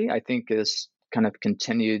University, I think, has kind of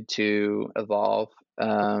continued to evolve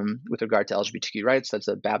with regard to LGBTQ rights. That's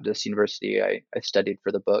a Baptist university. I studied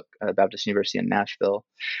for the book, Baptist University in Nashville.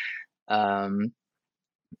 When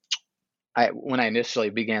I initially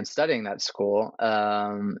began studying that school,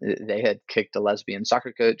 they had kicked a lesbian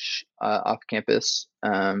soccer coach off campus.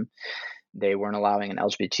 They weren't allowing an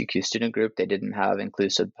LGBTQ student group. They didn't have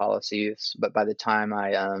inclusive policies. But by the time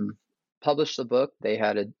I published the book, they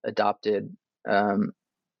had adopted a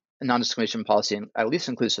non-discrimination policy, at least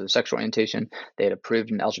inclusive of sexual orientation. They had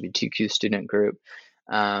approved an LGBTQ student group.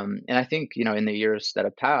 And I think, in the years that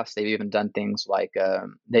have passed, they've even done things like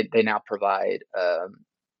they now provide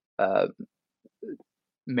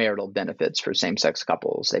marital benefits for same-sex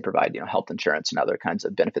couples. They provide, health insurance and other kinds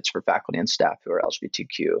of benefits for faculty and staff who are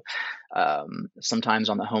LGBTQ. Sometimes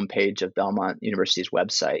on the homepage of Belmont University's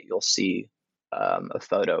website, you'll see a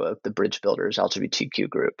photo of the Bridge Builders LGBTQ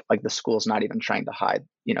group. Like the school's not even trying to hide,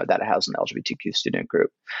 that it has an LGBTQ student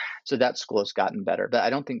group. So that school has gotten better. But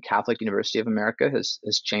I don't think Catholic University of America has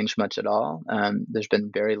changed much at all. There's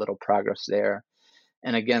been very little progress there.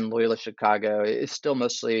 And again, Loyola Chicago is still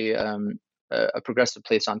mostly a progressive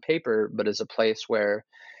place on paper, but is a place where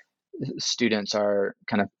students are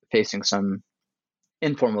kind of facing some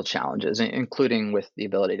informal challenges, including with the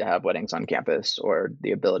ability to have weddings on campus or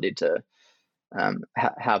the ability to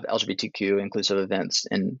have LGBTQ inclusive events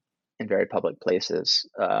in very public places.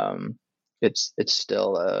 It's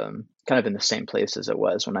still kind of in the same place as it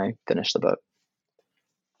was when I finished the book.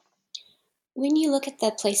 When you look at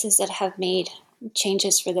the places that have made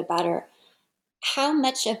changes for the better, how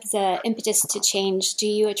much of the impetus to change do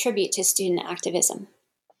you attribute to student activism?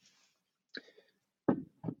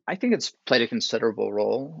 I think it's played a considerable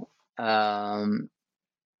role. At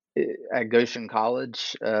Goshen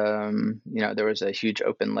College, there was a huge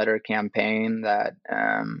open letter campaign that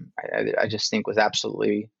I just think was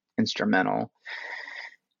absolutely instrumental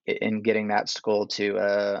in getting that school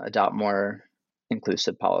to adopt more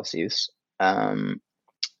inclusive policies.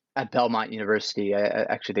 At Belmont University, I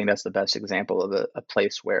actually think that's the best example of a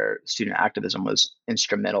place where student activism was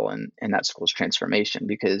instrumental in that school's transformation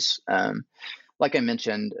because, like I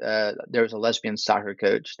mentioned, there was a lesbian soccer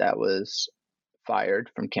coach that was fired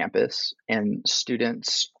from campus, and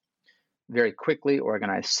students very quickly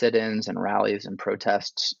organized sit-ins and rallies and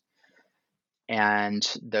protests. And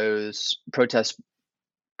those protests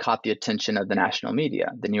caught the attention of the national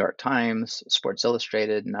media. The New York Times, Sports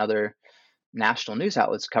Illustrated, and other national news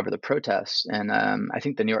outlets cover the protests. And I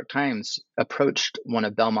think the New York Times approached one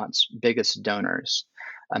of Belmont's biggest donors,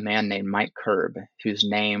 a man named Mike Kerb, whose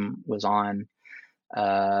name was on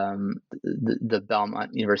the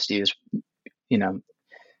Belmont University's,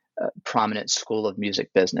 prominent School of Music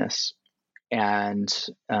business. And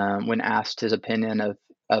when asked his opinion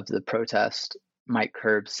of the protest, Mike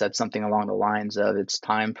Kerb said something along the lines of, "It's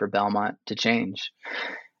time for Belmont to change."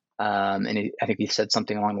 And I think he said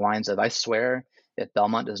something along the lines of, "I swear, if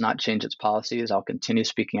Belmont does not change its policies, I'll continue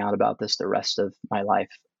speaking out about this the rest of my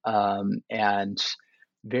life." And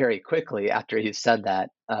very quickly after he said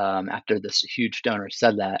that, after this huge donor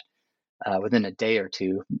said that, within a day or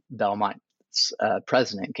two, Belmont's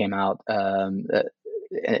president came out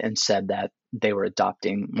and said that they were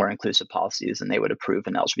adopting more inclusive policies and they would approve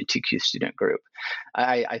an LGBTQ student group.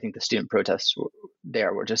 I think the student protests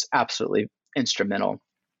there were just absolutely instrumental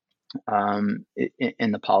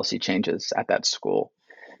in the policy changes at that school.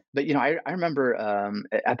 But, I remember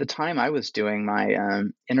at the time I was doing my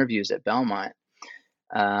interviews at Belmont,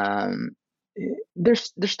 there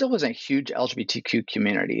still wasn't a huge LGBTQ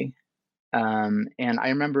community. And I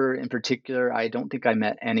remember in particular, I don't think I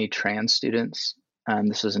met any trans students.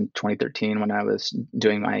 This was in 2013 when I was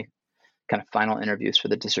doing my kind of final interviews for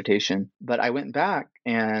the dissertation. But I went back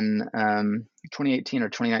in 2018 or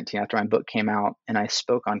 2019 after my book came out, and I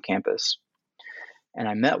spoke on campus. And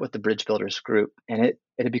I met with the Bridge Builders group, and it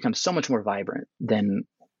had become so much more vibrant than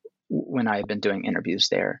when I had been doing interviews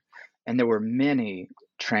there. And there were many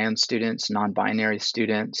trans students, non-binary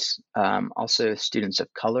students, also students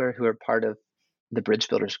of color who are part of the Bridge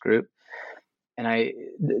Builders group. And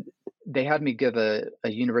they had me give a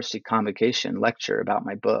university convocation lecture about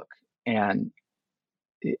my book. And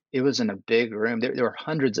it was in a big room. There were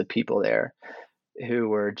hundreds of people there who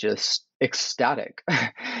were just ecstatic,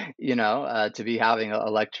 to be having a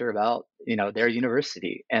lecture about, their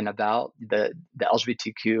university and about the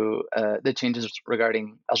LGBTQ, the changes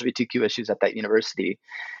regarding LGBTQ issues at that university.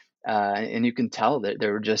 And you can tell that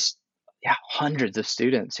there were just, hundreds of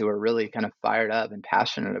students who were really kind of fired up and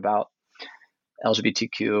passionate about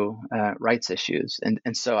LGBTQ rights issues.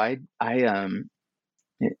 And so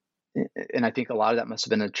and I think a lot of that must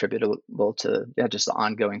have been attributable to just the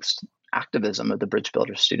ongoing activism of the Bridge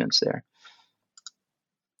Builder students there.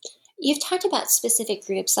 You've talked about specific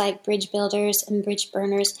groups like bridge builders and bridge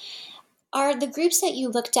burners. Are the groups that you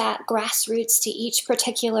looked at grassroots to each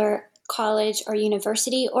particular college or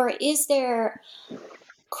university, or is there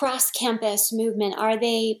cross-campus movement? Are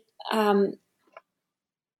they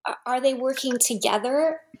working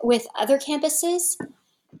together with other campuses?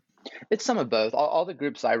 It's some of both. All the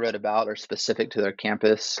groups I wrote about are specific to their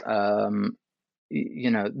campus. The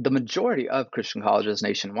majority of Christian colleges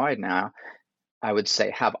nationwide now, I would say,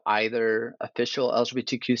 have either official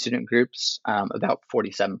LGBTQ student groups, about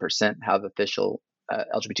 47% have official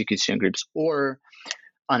LGBTQ student groups, or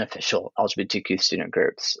unofficial LGBTQ student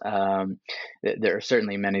groups. There are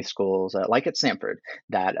certainly many schools, like at Samford,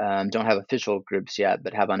 that don't have official groups yet,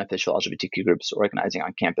 but have unofficial LGBTQ groups organizing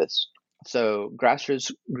on campus. So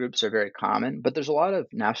grassroots groups are very common, but there's a lot of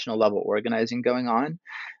national level organizing going on.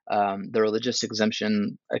 The Religious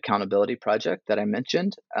Exemption Accountability Project that I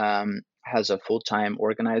mentioned has a full-time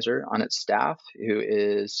organizer on its staff who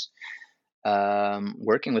is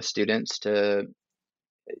working with students to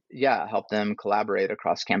help them collaborate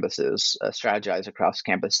across campuses, strategize across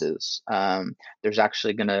campuses. There's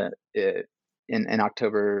actually going to, in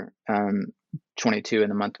October 22, in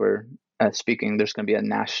the month we're speaking, there's going to be a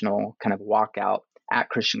national kind of walkout at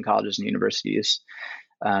Christian colleges and universities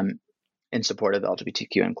in support of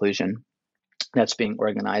LGBTQ inclusion. That's being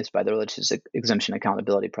organized by the Religious Exemption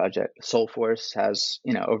Accountability Project. Soul Force has,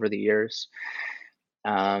 over the years,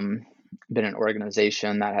 been an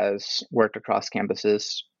organization that has worked across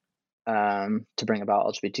campuses to bring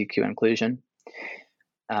about LGBTQ inclusion.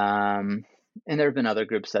 And there have been other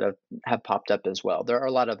groups that have popped up as well. There are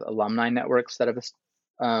a lot of alumni networks that have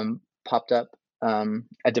popped up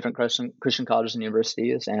at different Christian colleges and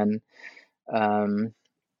universities, and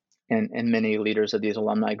many leaders of these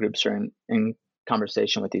alumni groups are in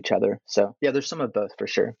conversation with each other. So yeah, there's some of both for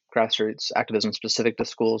sure. Grassroots activism specific to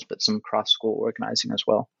schools, but some cross-school organizing as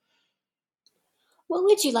well. What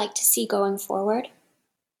would you like to see going forward?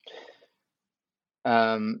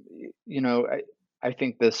 I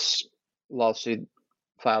think this lawsuit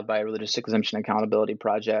filed by a Religious Exemption Accountability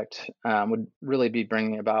Project would really be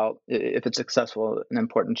bringing about, if it's successful, an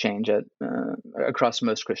important change across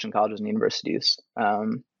most Christian colleges and universities.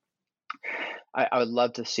 I would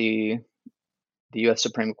love to see the U.S.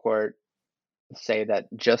 Supreme Court say that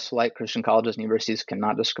just like Christian colleges and universities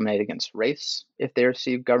cannot discriminate against race if they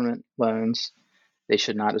receive government loans, they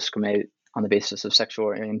should not discriminate on the basis of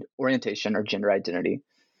sexual orientation or gender identity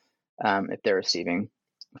if they're receiving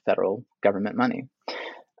federal government money.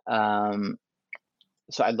 So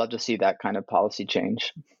I'd love to see that kind of policy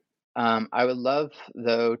change. I would love,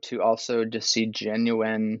 though, to also just see a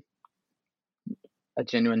genuine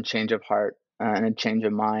change of heart and a change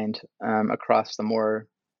of mind across the more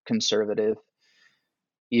conservative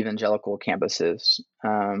evangelical campuses.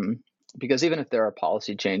 Because even if there are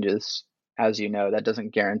policy changes, as you know, that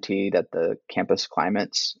doesn't guarantee that the campus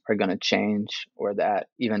climates are going to change, or that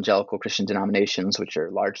evangelical Christian denominations, which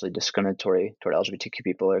are largely discriminatory toward LGBTQ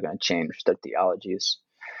people, are going to change their theologies.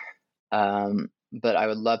 But I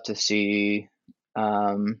would love to see,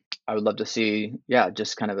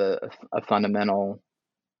 just kind of a fundamental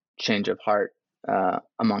change of heart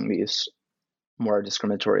among these more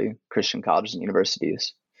discriminatory Christian colleges and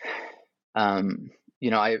universities.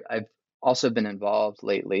 I've also been involved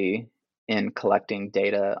lately in collecting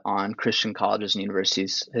data on Christian colleges and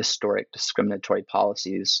universities' historic discriminatory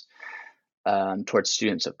policies towards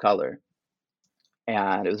students of color.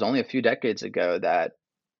 And it was only a few decades ago that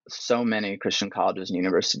so many Christian colleges and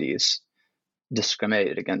universities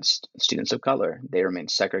discriminated against students of color. They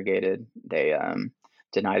remained segregated. They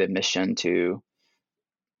denied admission to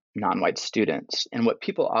non-white students. And what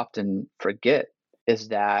people often forget is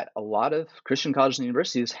that a lot of Christian colleges and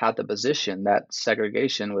universities had the position that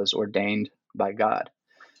segregation was ordained by God.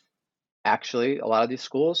 Actually, a lot of these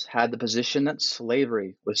schools had the position that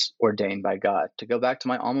slavery was ordained by God. To go back to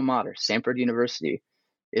my alma mater, Samford University,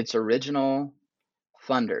 its original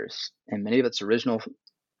funders and many of its original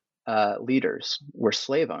leaders were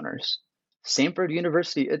slave owners. Samford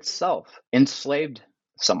University itself enslaved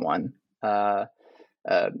someone.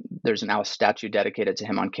 There's now a statue dedicated to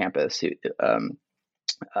him on campus,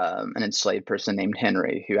 an enslaved person named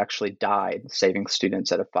Henry, who actually died saving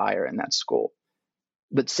students at a fire in that school.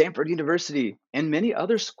 But Samford University and many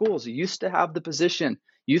other schools used to have the position,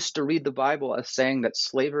 used to read the Bible as saying that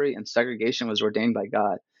slavery and segregation was ordained by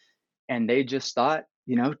God. And they just thought,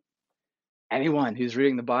 anyone who's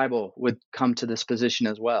reading the Bible would come to this position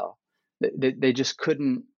as well. They just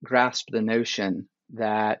couldn't grasp the notion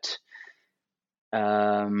that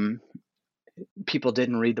people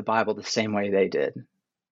didn't read the Bible the same way they did.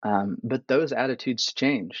 But those attitudes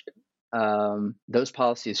changed. those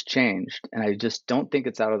policies changed. And I just don't think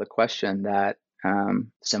it's out of the question that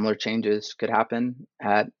similar changes could happen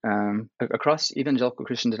across evangelical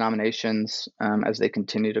Christian denominations as they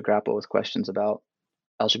continue to grapple with questions about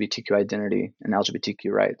LGBTQ identity and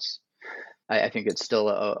LGBTQ rights. I think it's still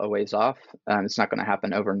a ways off. It's not going to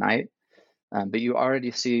happen overnight. But you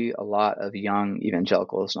already see a lot of young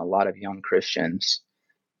evangelicals and a lot of young Christians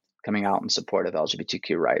coming out in support of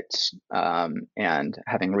LGBTQ rights and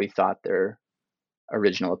having rethought their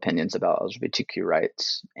original opinions about LGBTQ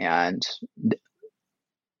rights. And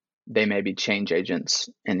they may be change agents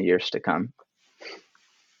in the years to come.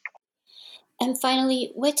 And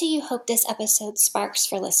finally, what do you hope this episode sparks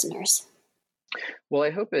for listeners? Well,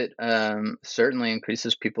 I hope it certainly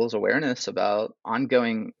increases people's awareness about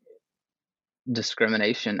ongoing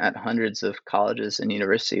discrimination at hundreds of colleges and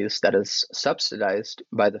universities that is subsidized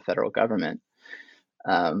by the federal government.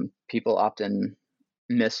 People often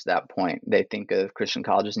miss that point. They think of Christian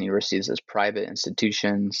colleges and universities as private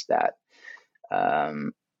institutions that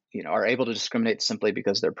are able to discriminate simply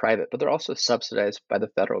because they're private, but they're also subsidized by the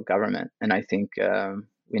federal government. And I think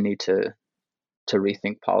we need to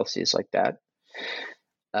rethink policies like that.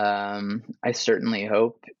 I certainly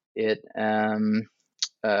hope it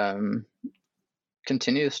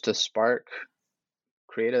continues to spark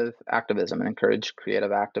creative activism and encourage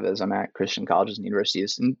creative activism at Christian colleges and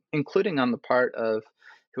universities, including on the part of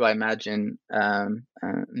who I imagine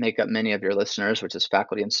make up many of your listeners, which is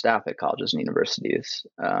faculty and staff at colleges and universities.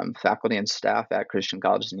 Faculty and staff at Christian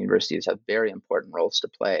colleges and universities have very important roles to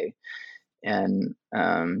play in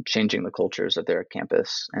changing the cultures of their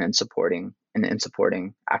campus and in supporting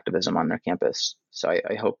activism on their campus. So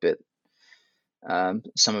I hope that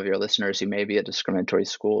some of your listeners who may be at discriminatory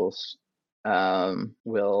schools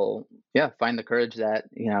will find the courage that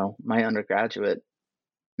my undergraduate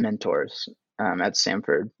mentors at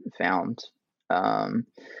Stanford found and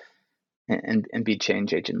be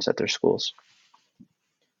change agents at their schools.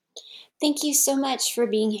 Thank you so much for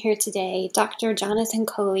being here today, Dr. Jonathan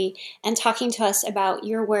Coley, and talking to us about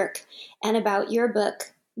your work and about your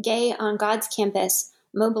book, Gay on God's Campus,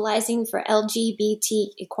 Mobilizing for LGBT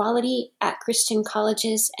Equality at Christian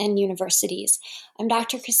Colleges and Universities. I'm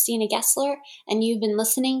Dr. Christina Gessler, and you've been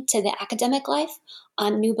listening to The Academic Life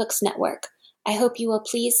on New Books Network. I hope you will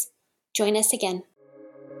please join us again.